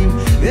posée.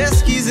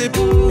 Excusez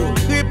pour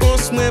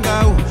réponse, moi,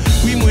 bah,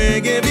 oui, moi,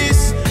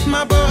 guévis.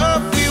 Ma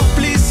pauvre,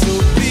 please,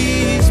 oh,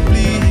 please,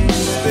 baby.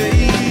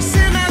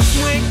 C'est notre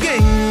moi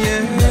gagné.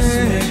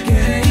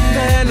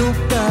 Nous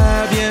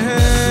pas bien.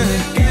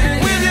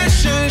 Oui, bien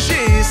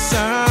changer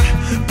ça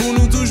pour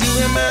nous toujours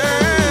aimer.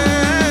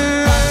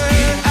 Parce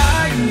que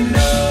I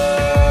know,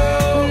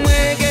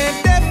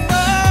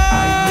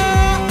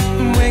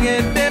 moi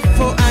get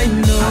défaut, I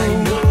know.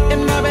 Et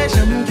ma belle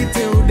j'aime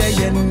quitter au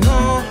derrière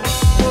non,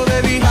 oh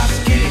baby. Parce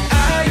que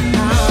I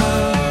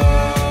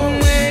know,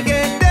 moi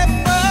get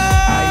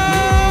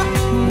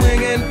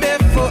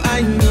défaut, I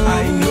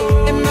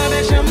know. Et ma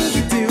belle j'aime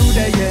quitter au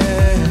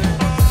derrière,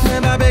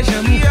 ma belle j'aime.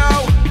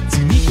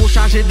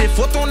 Charger des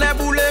photos, on est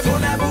boulé.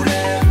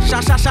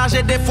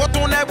 Charger des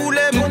photos, on est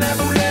boulé.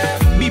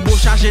 Bibo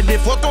charger des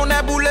photos, on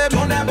est boulé.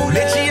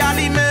 Les tia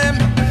lui-même,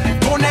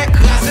 on est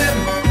écrasé.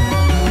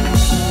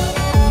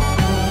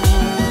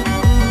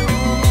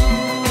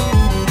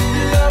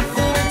 Love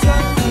for me,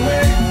 talk for me.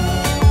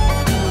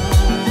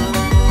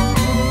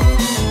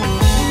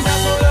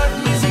 That's all that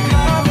music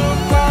love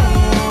encore.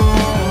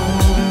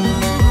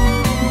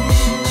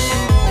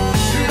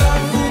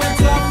 Love for me,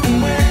 talk for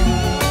me.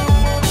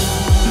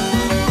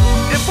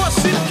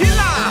 Impossible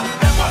killer,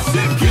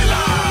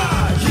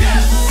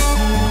 yes.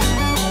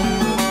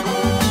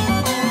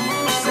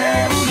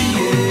 C'est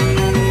oublié,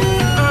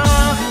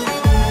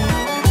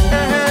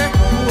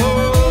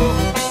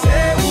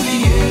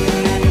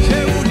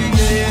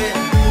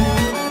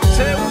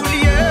 c'est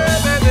oublié,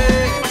 bébé,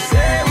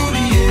 c'est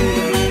oublié.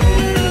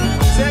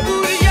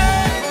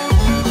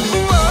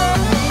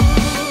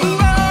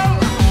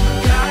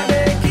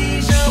 Regardez qui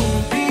j'en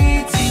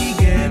pitié,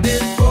 gain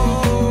défaut.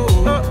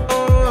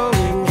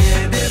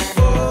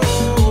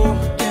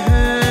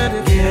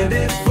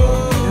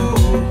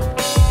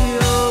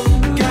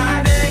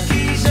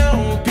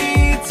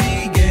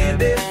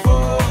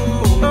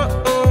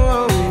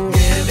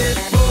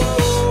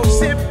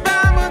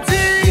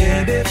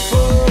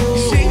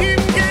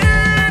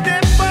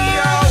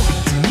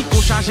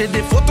 Charger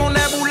des photos, on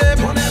est boulé.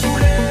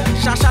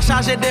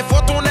 Charger des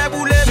photos, on est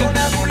boulé.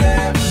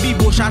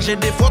 Bibo charger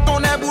des photos,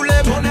 on est boulé.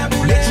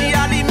 Les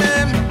tia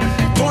lui-même,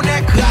 on est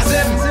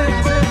écrasé.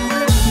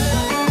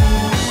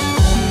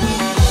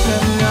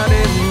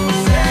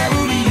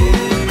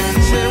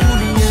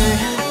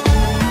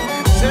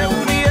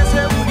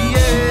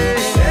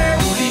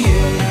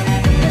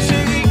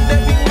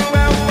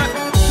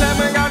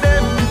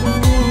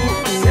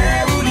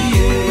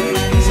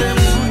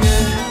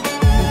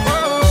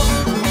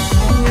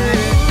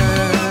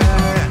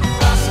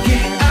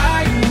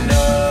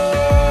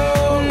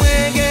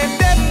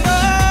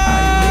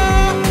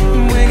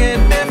 Moi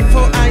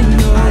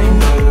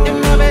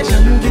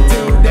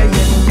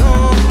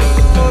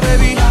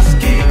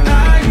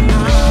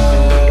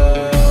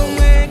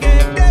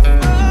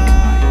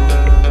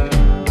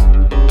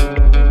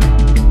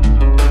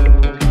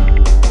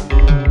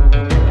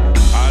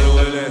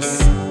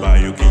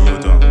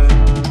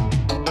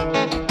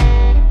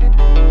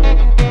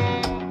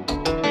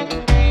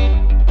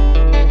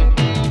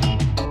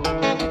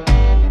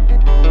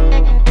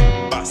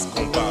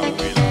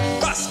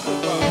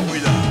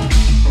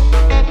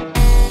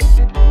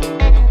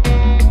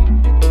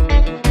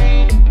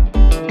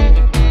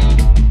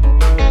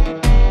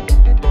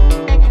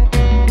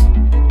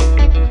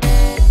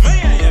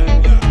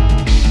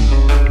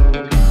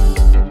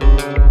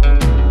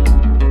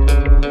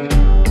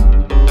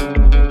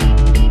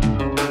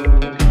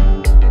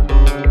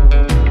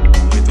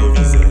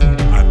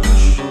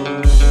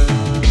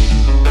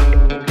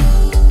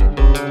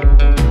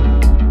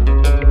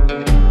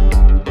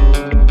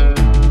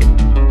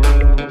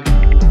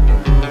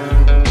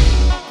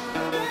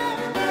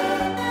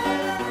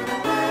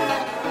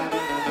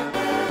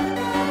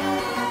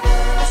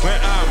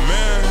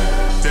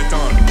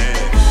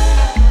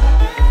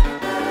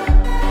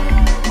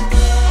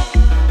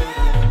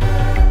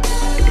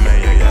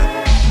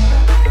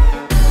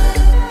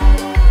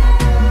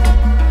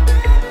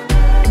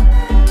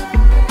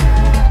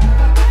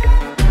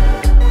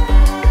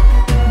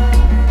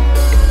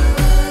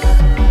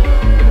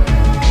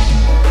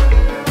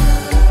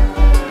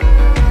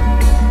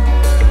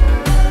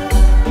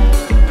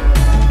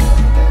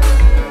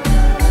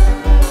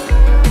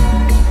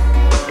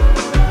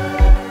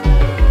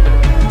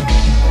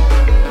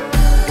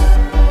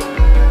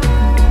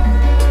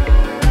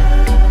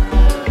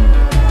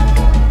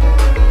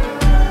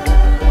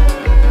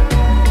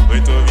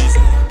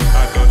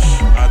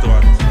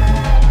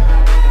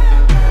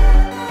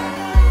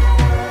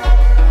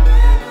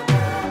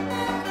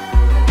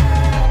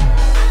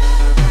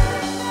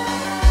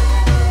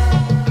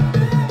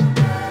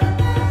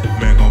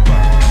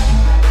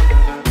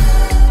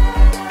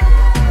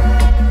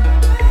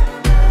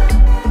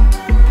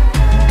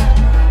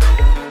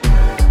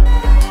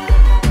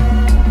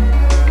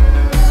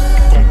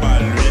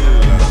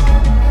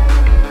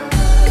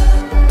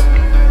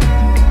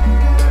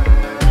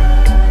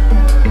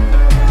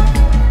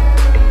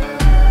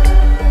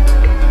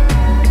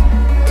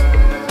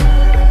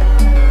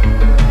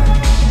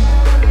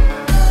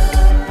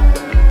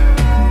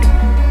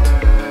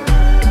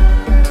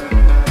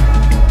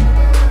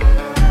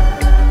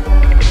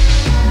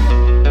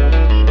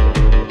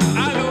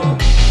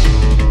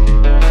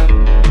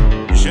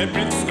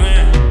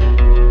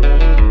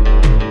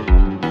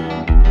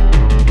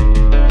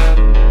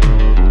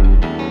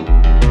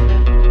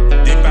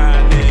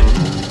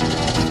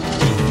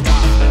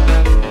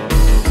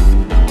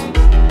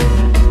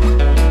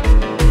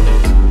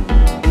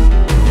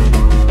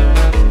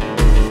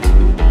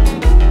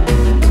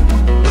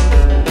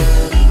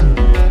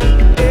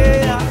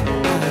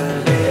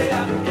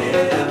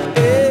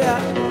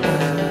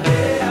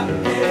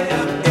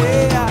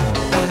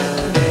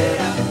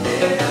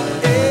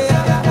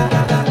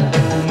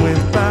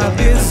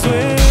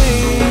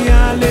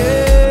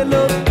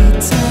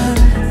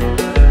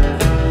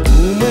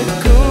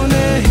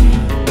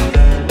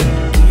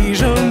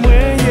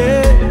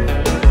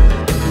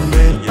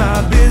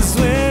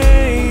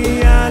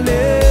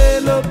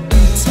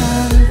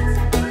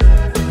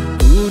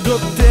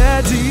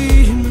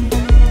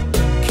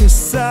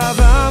ça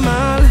va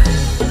mal.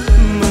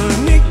 Mon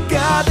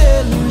écart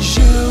le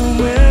jeu,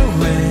 ouais,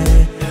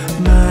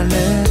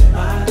 malais.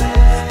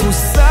 Pour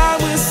ça,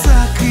 moi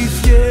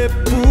sacrifié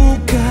pour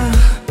qu'à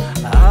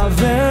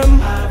avec.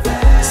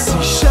 Si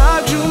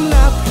chaque jour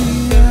la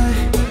prière,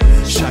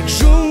 chaque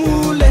jour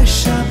où les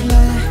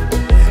chapelets,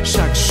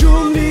 chaque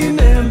jour m'y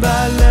n'est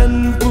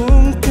baleine pour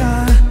m'ka,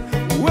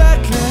 ouais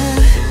clair.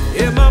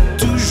 Et m'a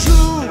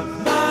toujours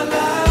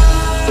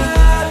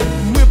malade.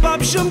 Moi pas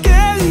j'aime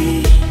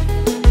guéri.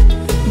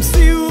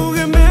 Si vous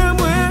aimez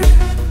moi,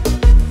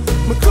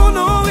 me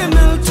connais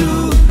le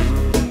tout.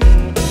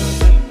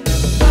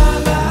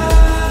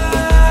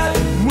 Malade.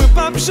 Moi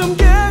pas j'aime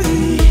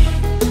guéri.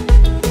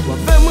 Ou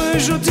avec moi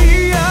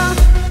aujourd'hui,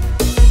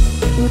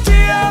 ou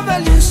t'y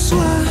avec le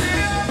soir.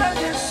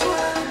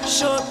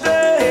 Chanter.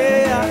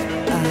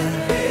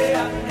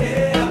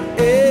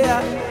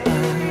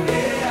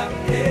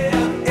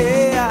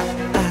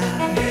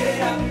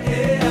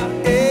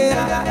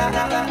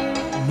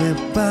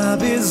 Pas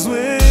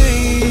besoin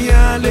d'y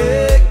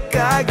aller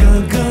qu'à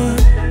gangan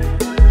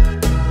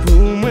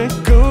pour me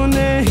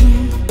connaître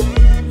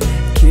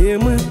que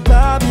moi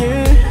pas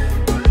bien.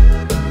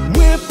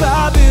 Moi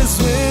pas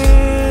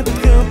besoin de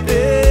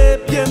camper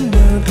bien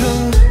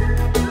dedans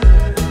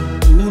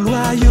pour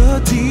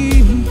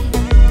loyauté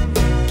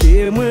que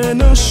moi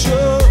non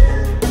chaud.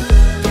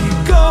 Puis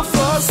qu'on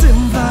force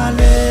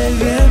m'valer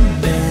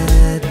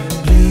remède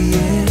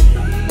plier.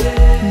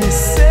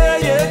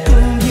 N'essayez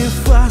combien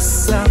fois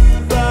ça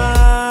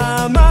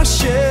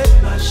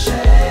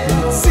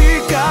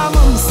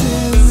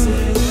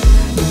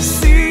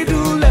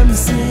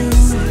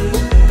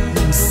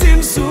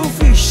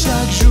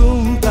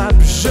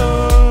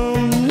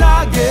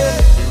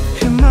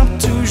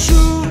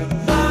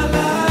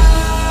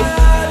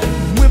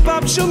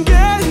j'aime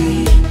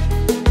guéri.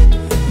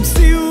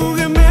 Si vous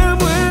aimez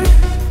moi,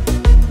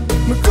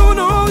 me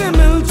connais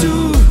le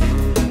tout.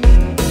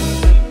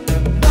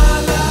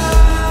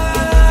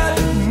 Malade.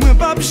 Moi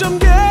pas j'aime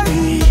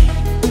guéri.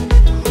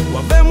 Ou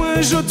avec moi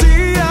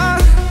aujourd'hui,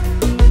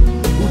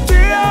 ou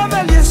t'es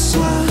avec les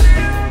soirs.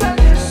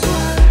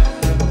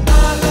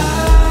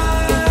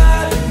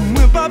 Malade.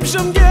 Moi pas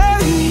j'aime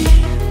guéri.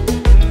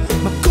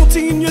 Ma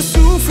continue à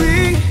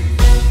souffrir.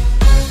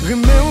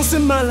 Remerciements c'est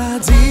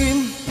maladie.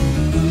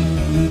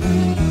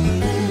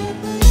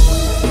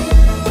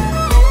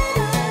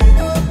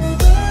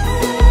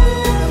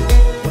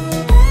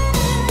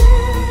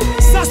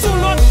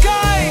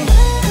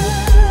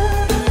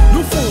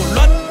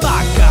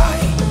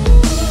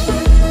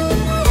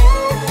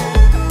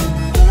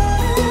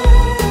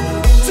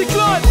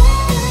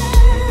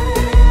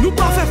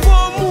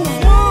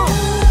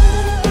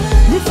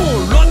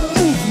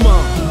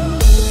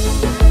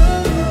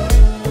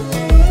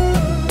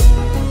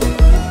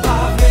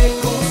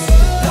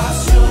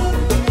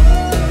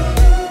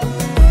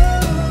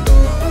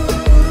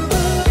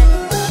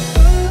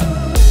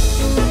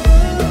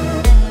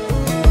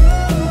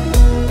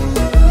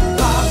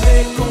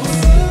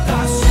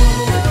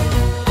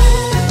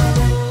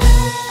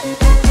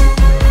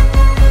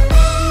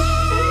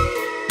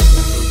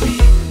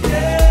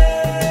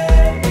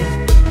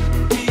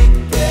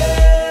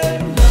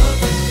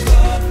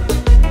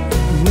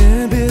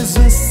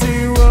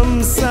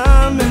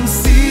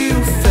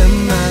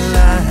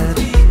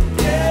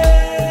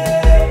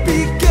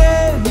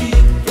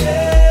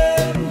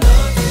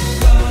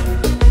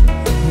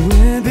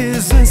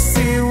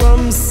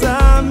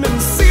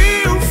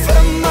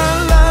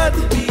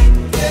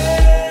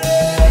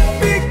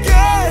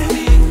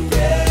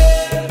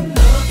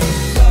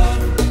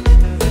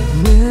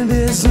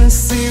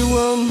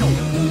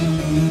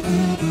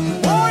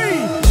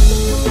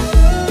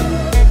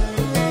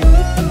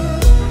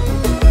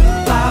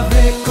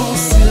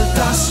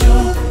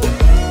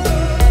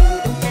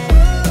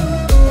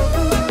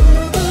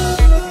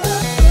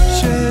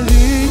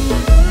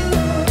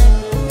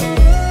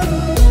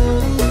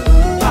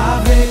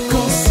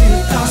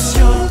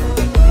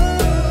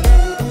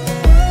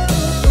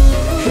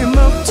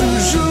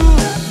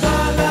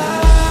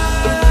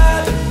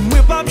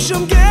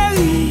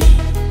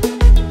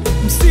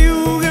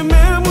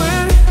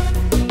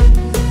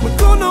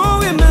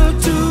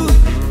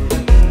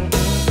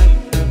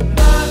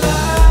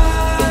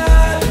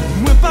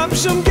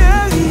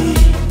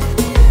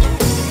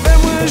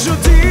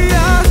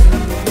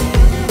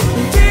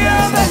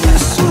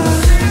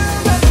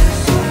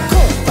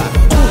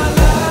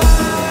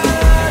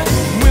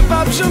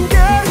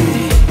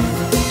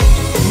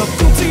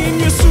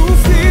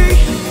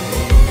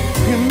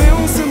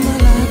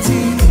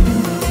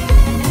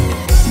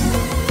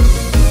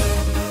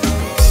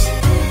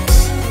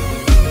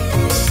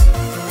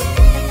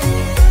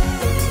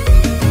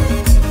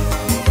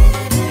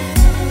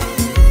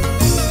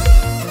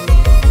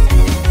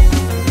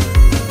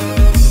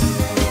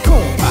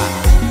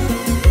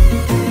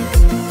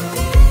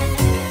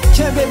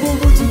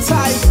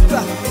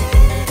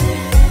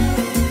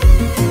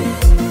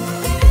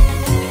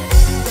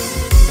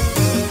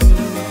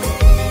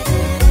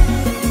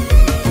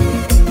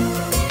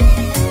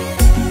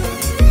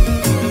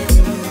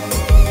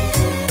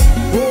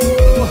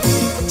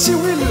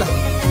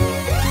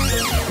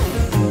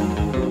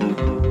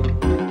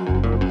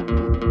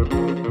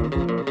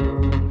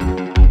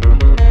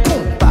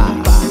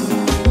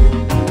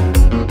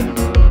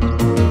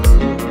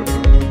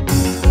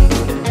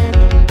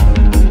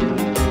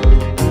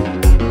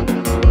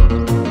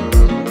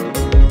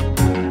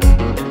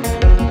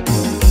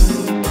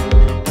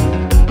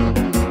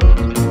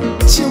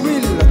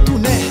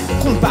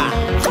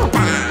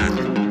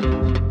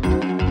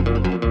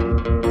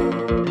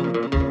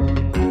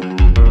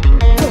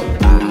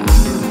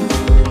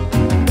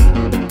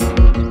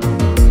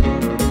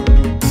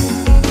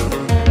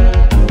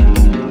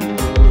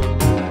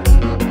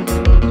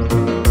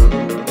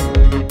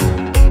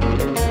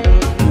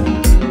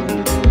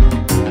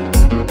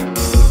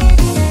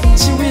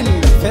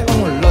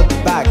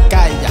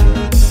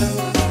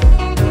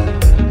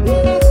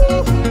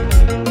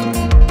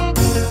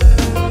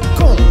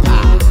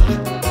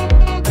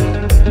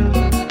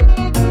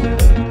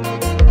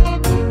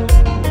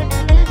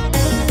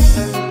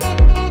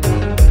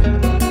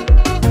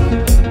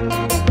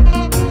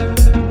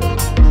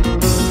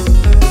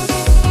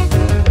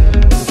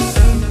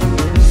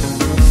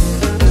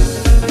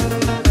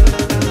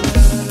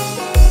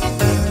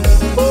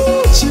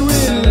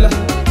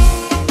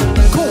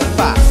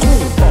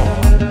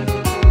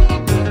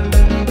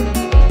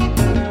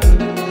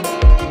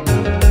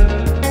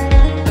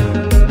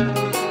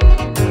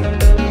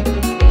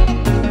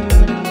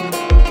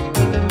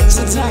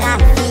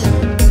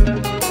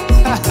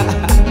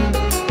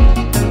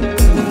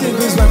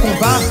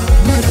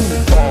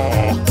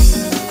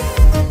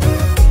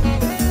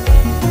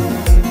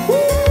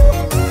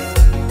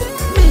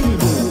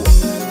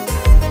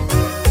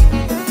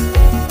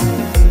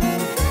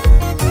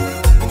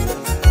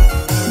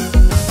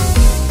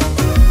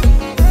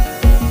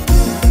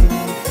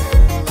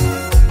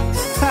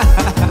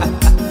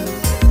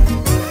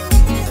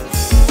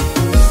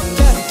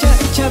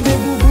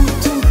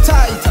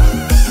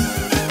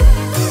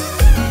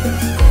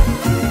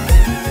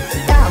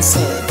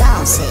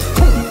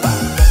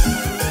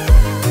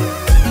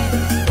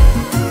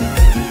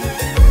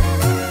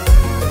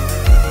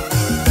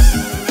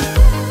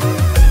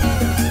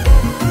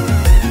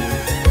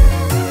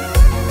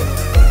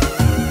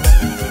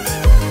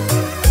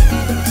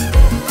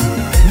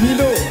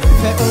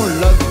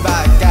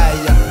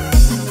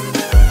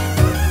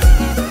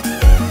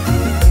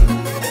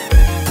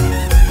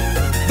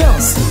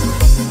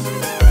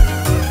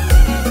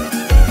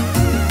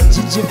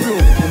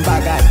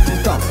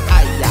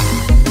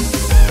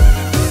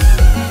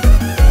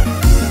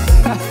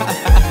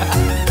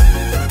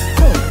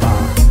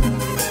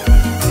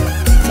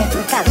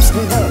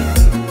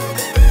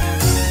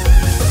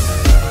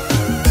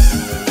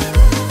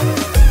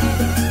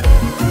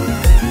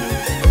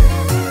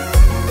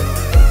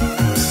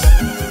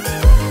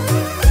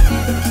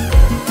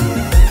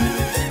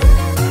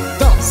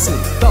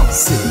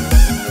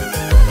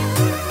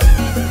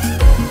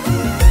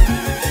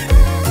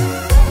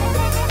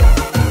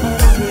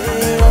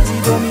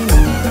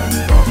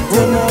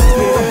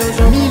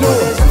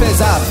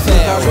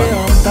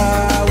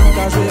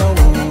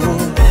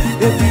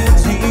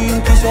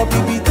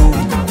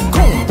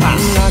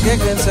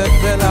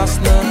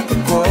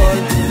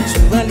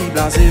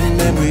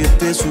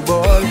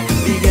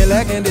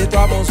 gade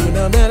toi bon sou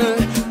nan mel.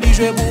 Li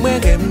jwe pou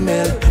mwen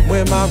remel,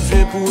 mwen map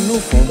jwe pou nou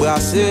fon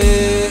brase.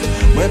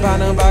 Mwen pa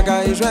nan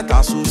bagay jwe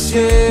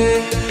t'asosye.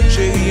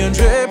 Chéri yon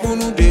jwe pou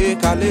nou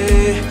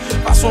dekale.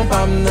 Fason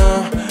pam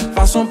nan,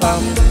 fason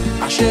pam.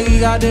 A chéri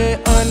gade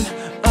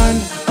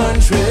an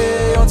jwe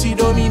yon ti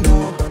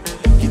domino.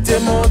 Ki te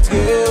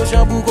montre ou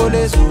jan pou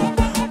kole sou.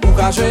 Ou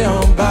ka jwe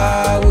an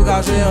ba, ou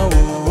ka jwe an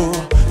ou.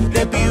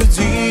 Depi ou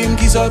dim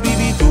ki so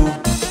bibito.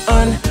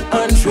 An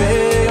jwe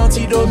yon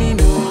ti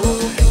domino.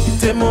 Ki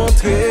te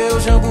montre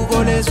ou jan pou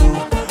kole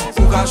sou.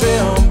 Ou ka jwe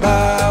an ba,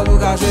 ou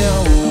ka jwe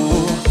an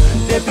ou.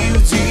 Depi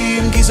ou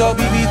dim ki so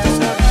bibito.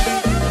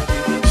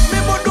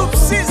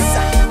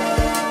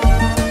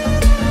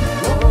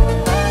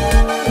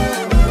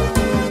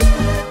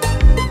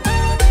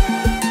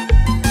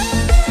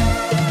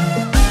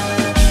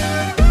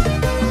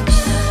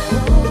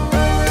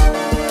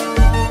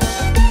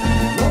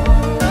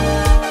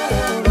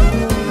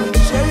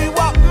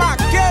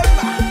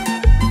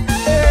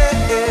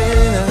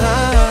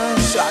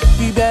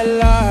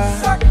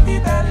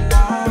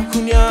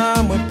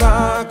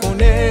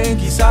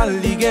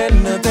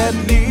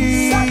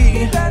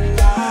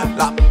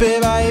 La paix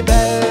va y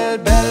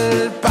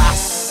belle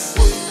passe.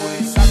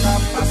 Ça t'a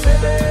passé.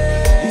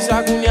 Dis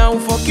ça qu'on y a ou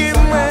faut qu'il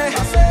mouille.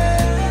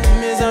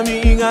 Mes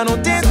amis gars nous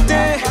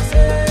tété.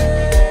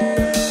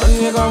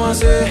 On y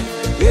commence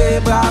et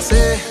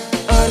brasser.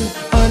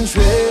 On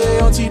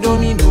jouer un petit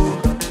domino.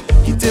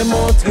 Qui te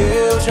montre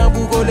aux gens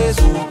pour coller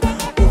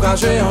sous. Ou qu'à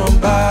jouer en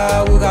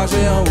bas, ou qu'à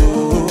jouer en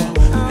haut.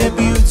 Et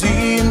puis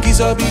ultime qui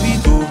sort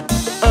bibito.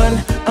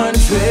 On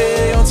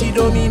jouer un petit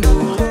domino.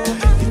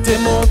 Te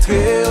montre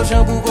aux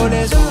gens pour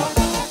connaître.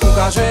 Ou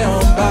ka jouer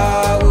en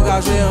bas, ou ka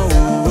jouer en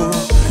haut.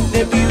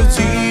 Les plus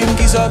ultimes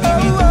qui sont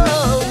bibito.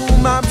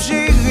 Ma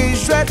chérie,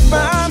 jouette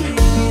femme.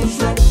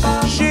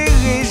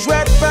 Chérie,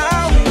 jouette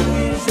femme.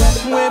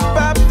 Moi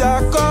pas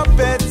d'accord,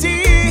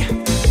 petit.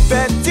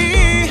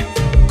 Petit,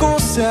 comme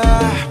ça.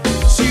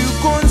 Si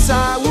ou comme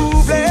ça,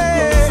 ouvrez.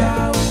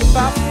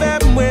 Pas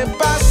fait, moi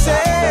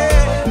passer.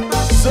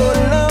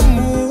 Solo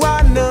moua,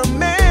 non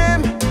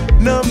même.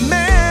 Non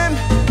même.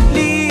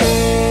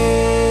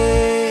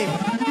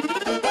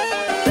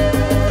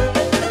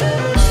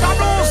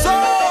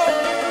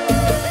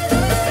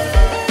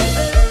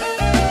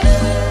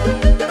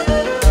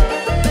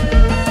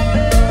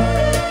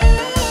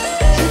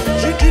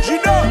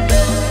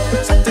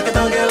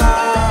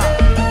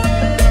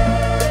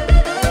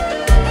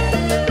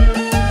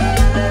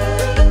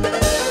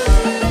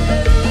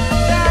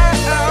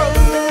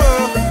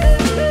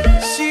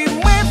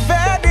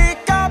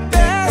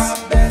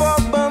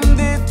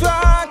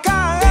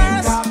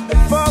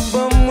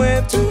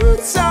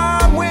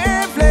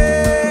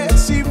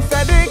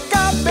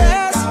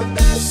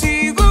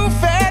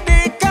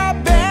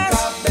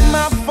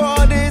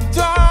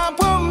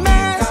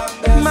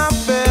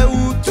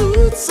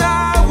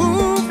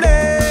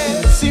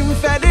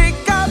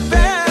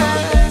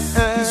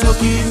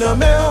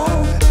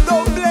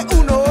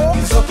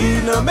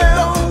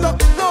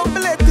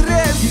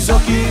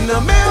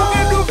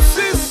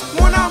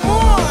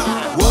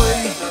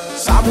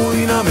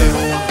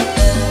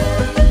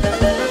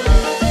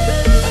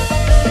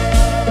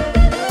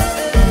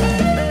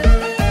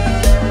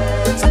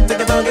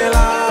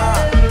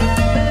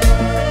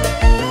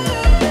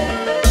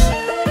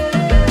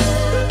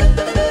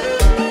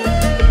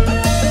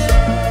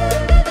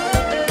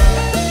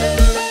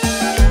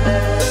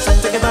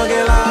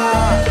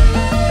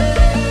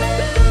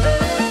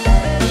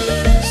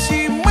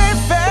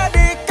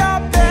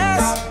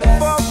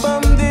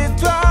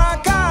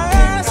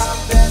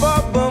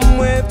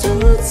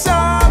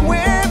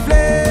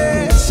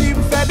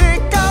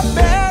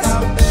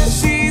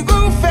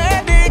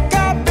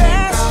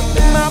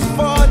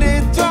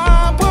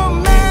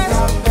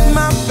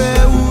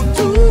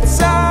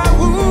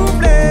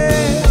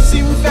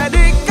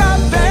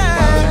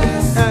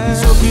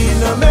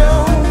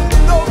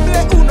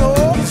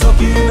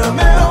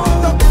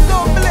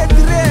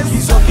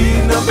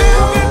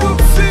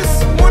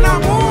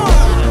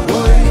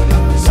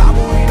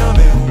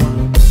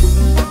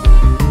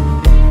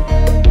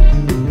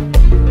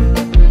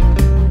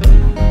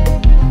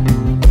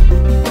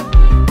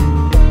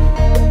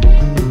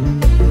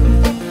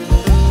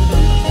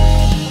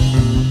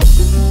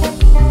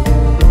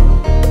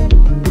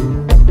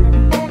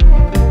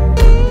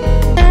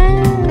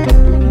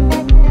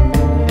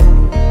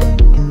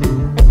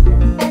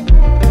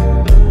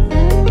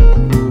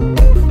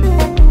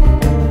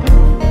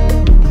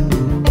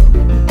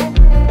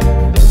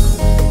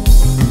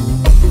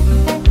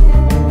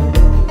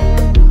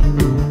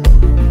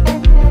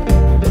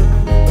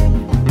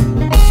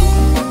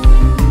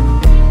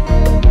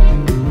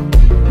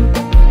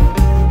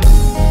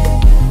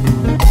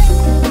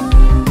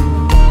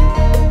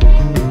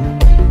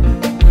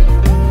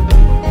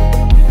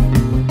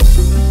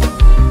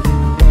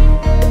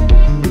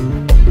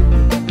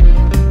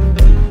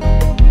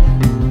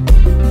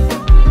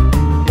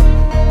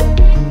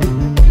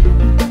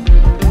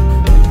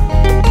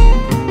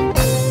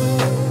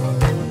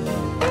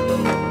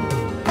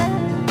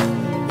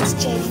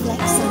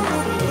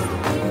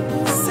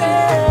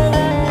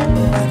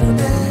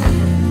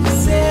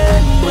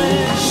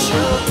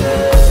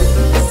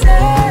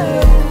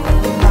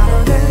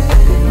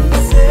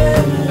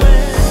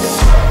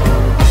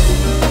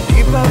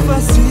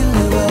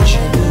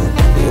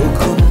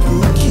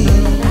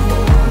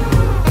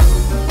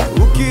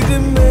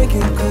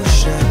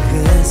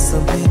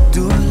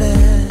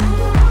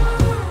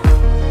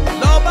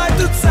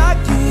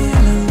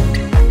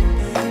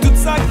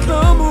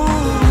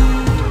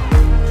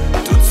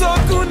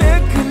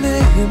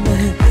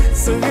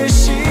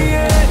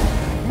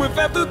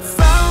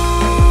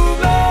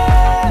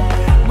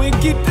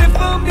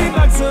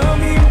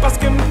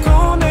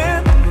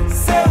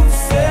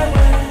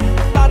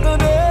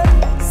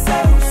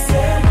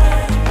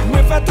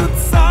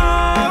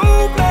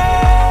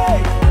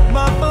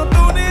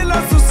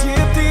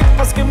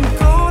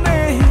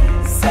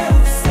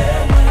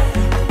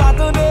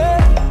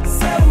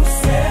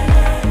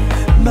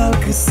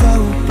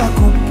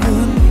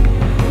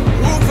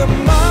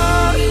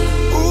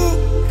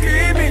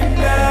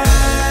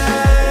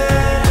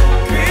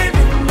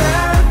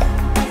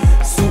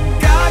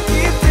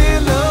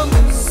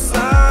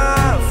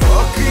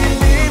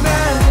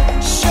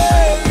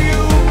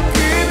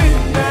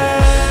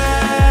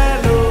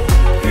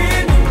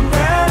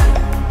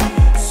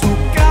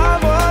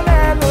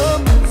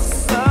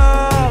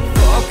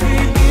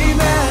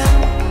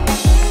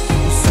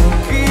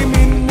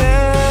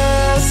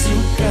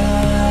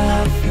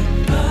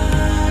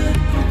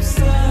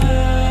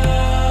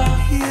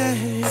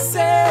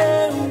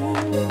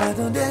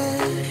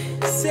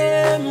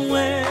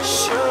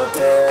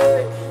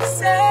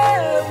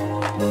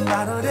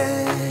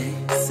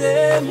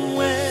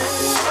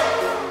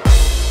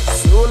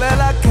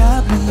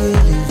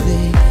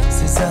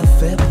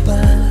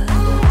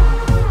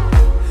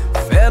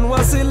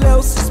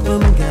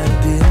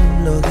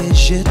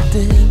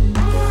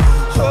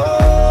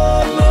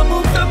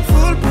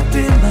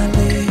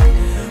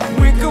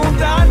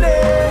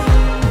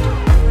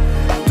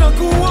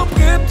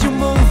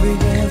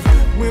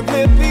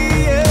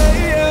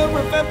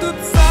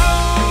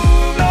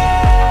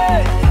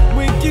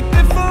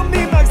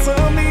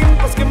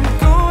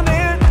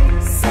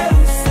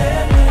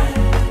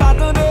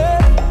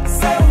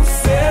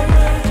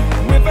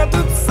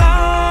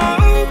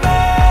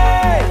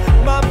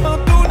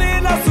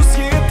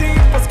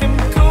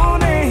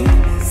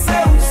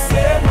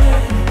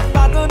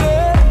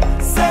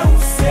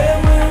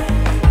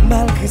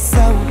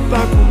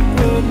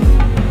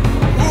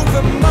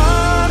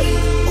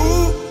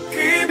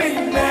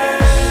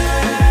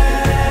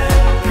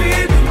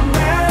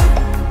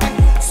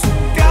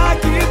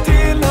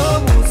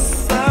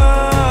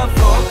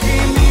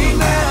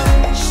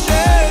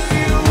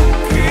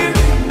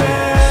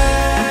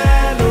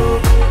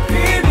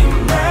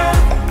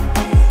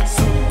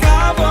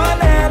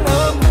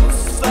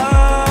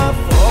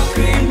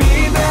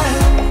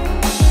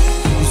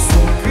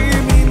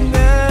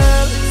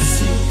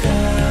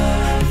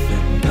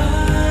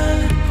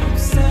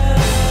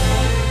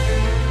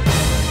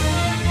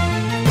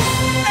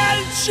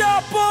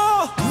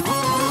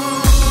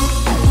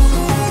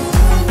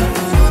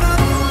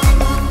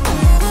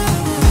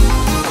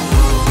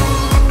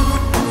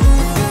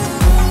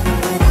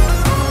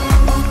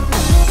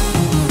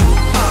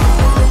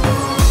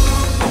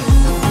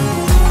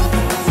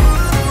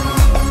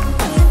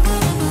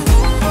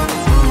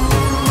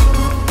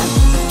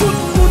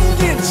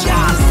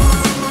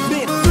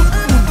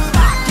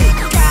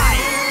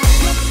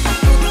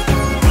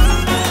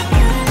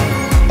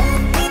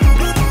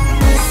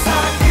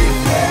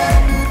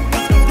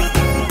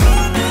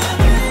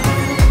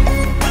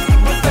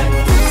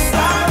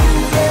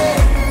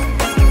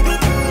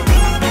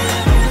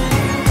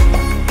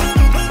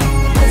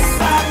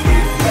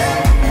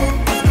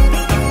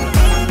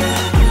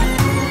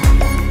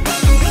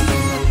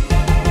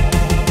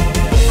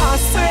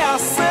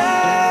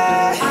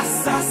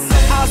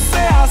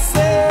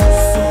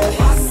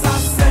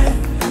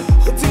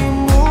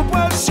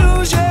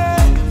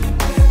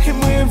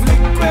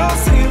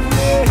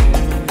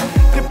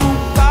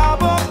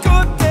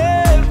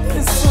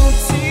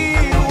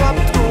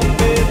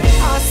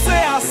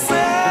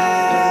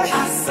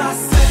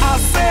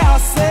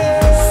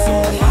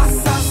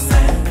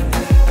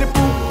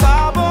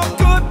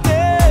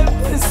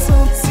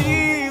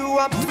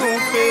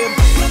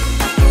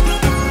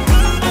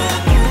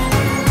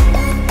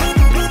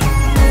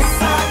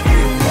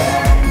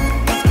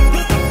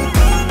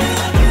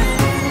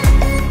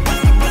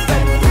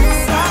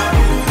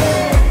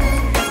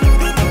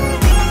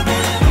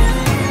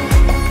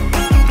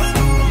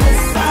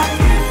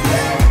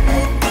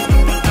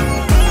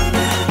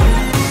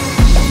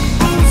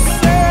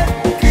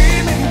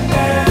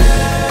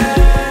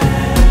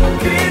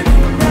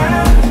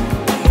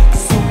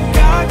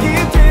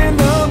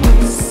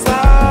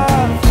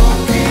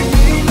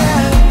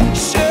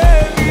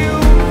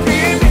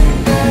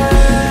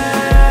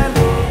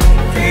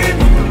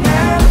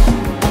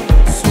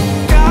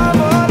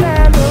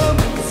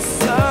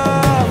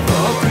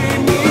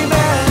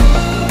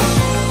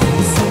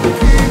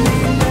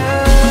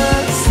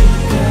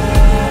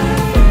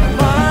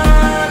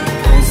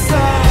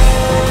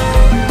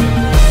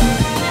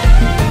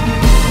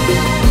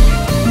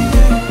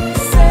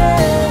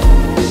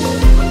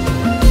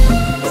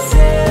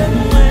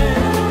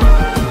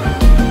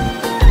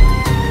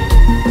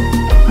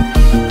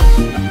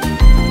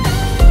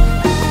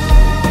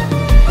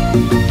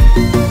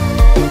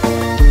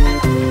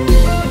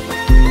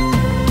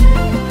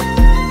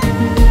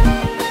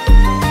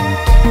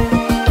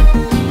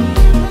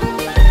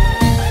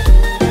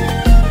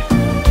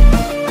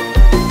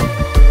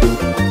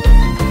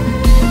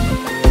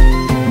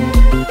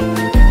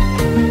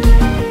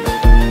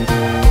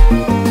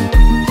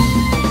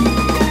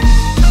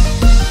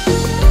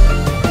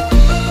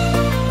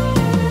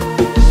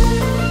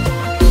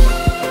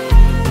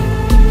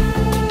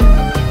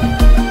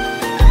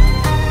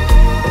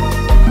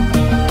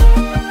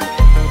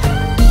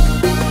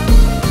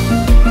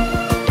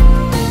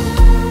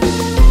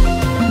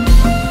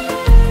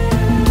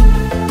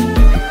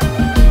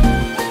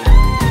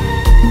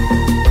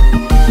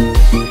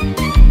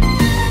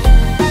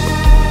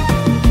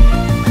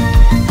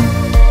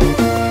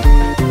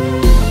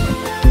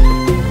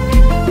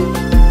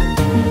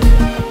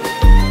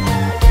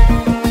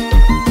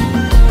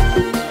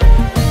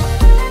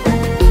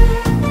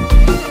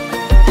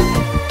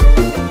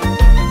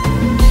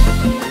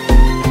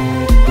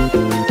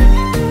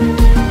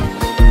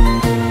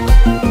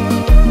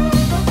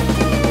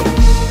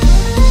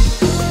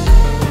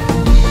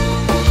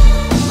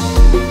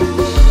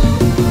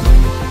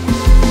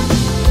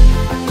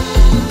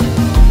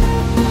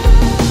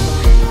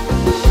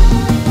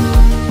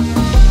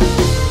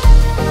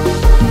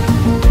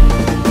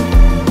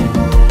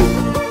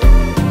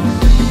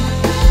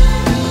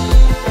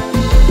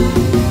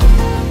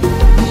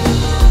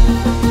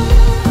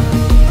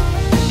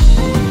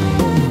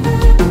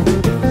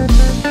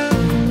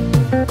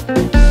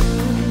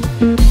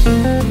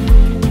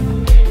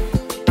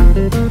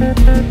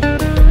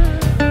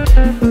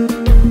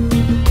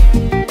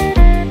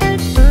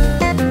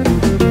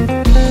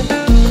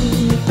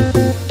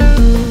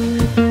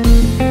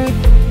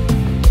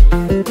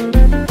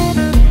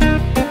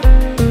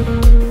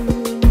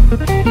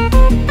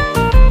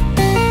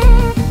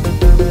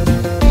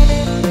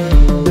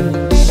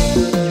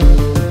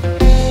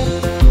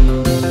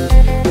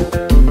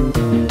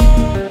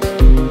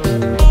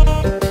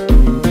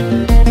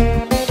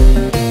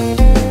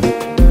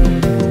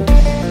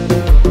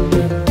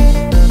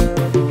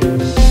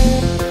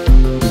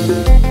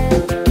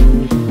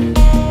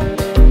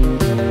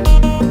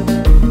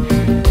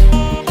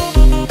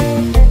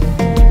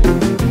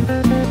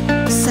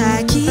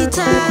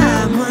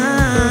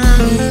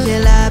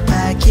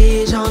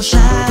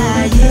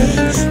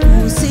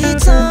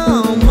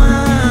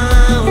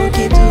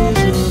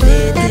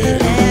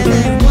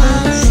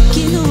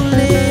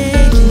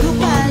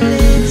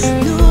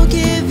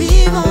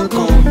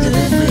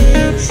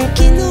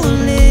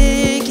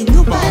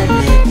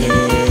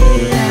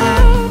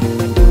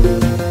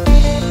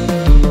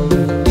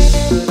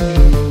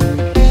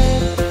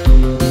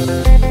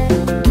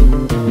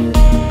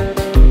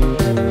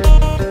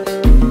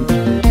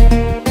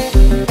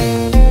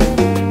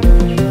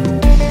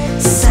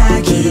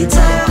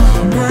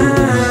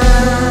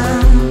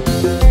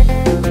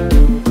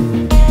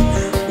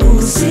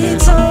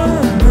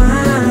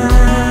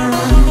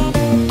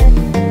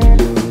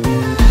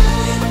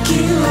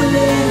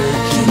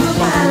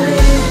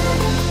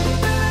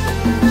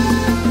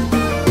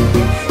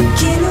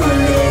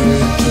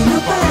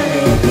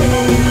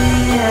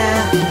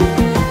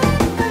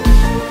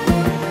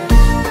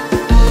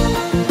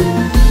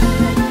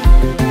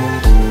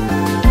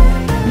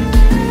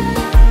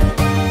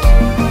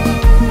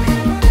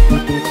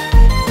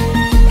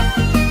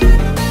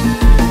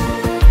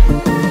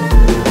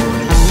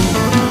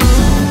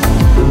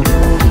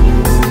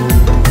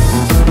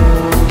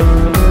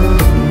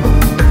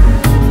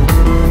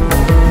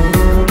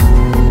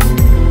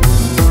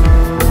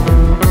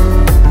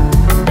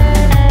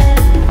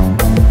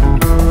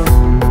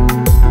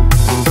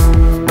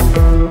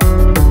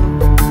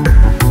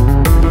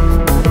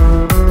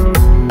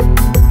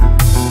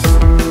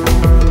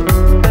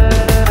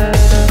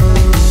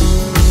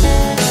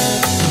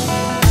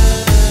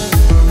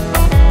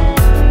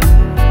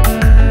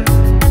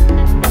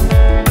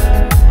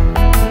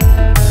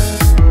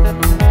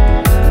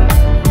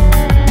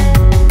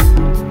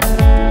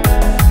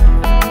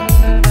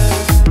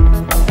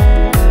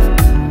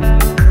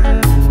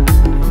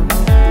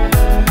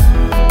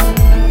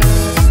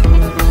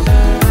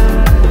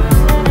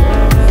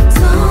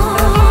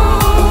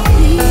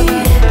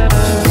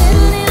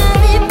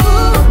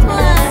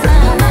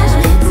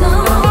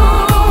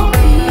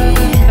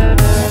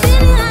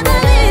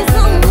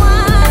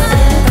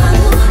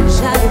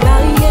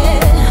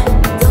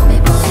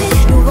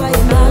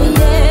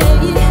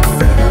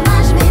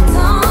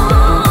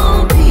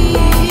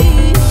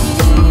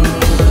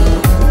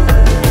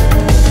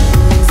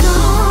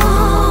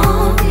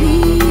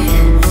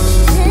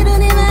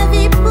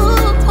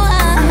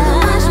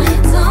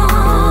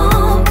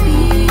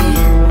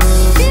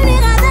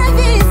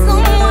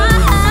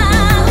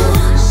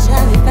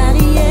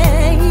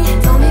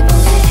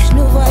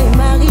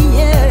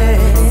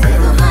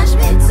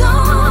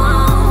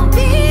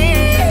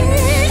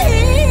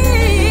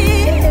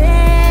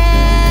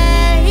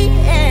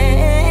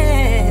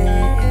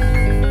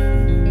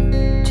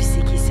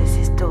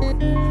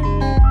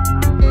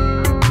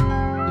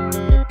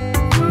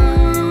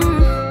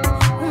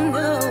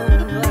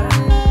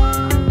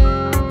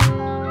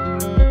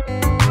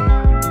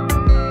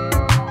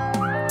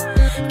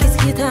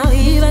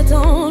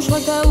 attends, je crois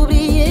que t'as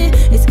oublié.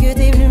 Est-ce que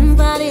t'es venu me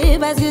parler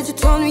parce que tu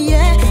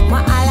t'ennuyais? Moi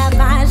à la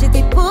base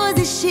j'étais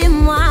posée chez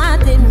moi.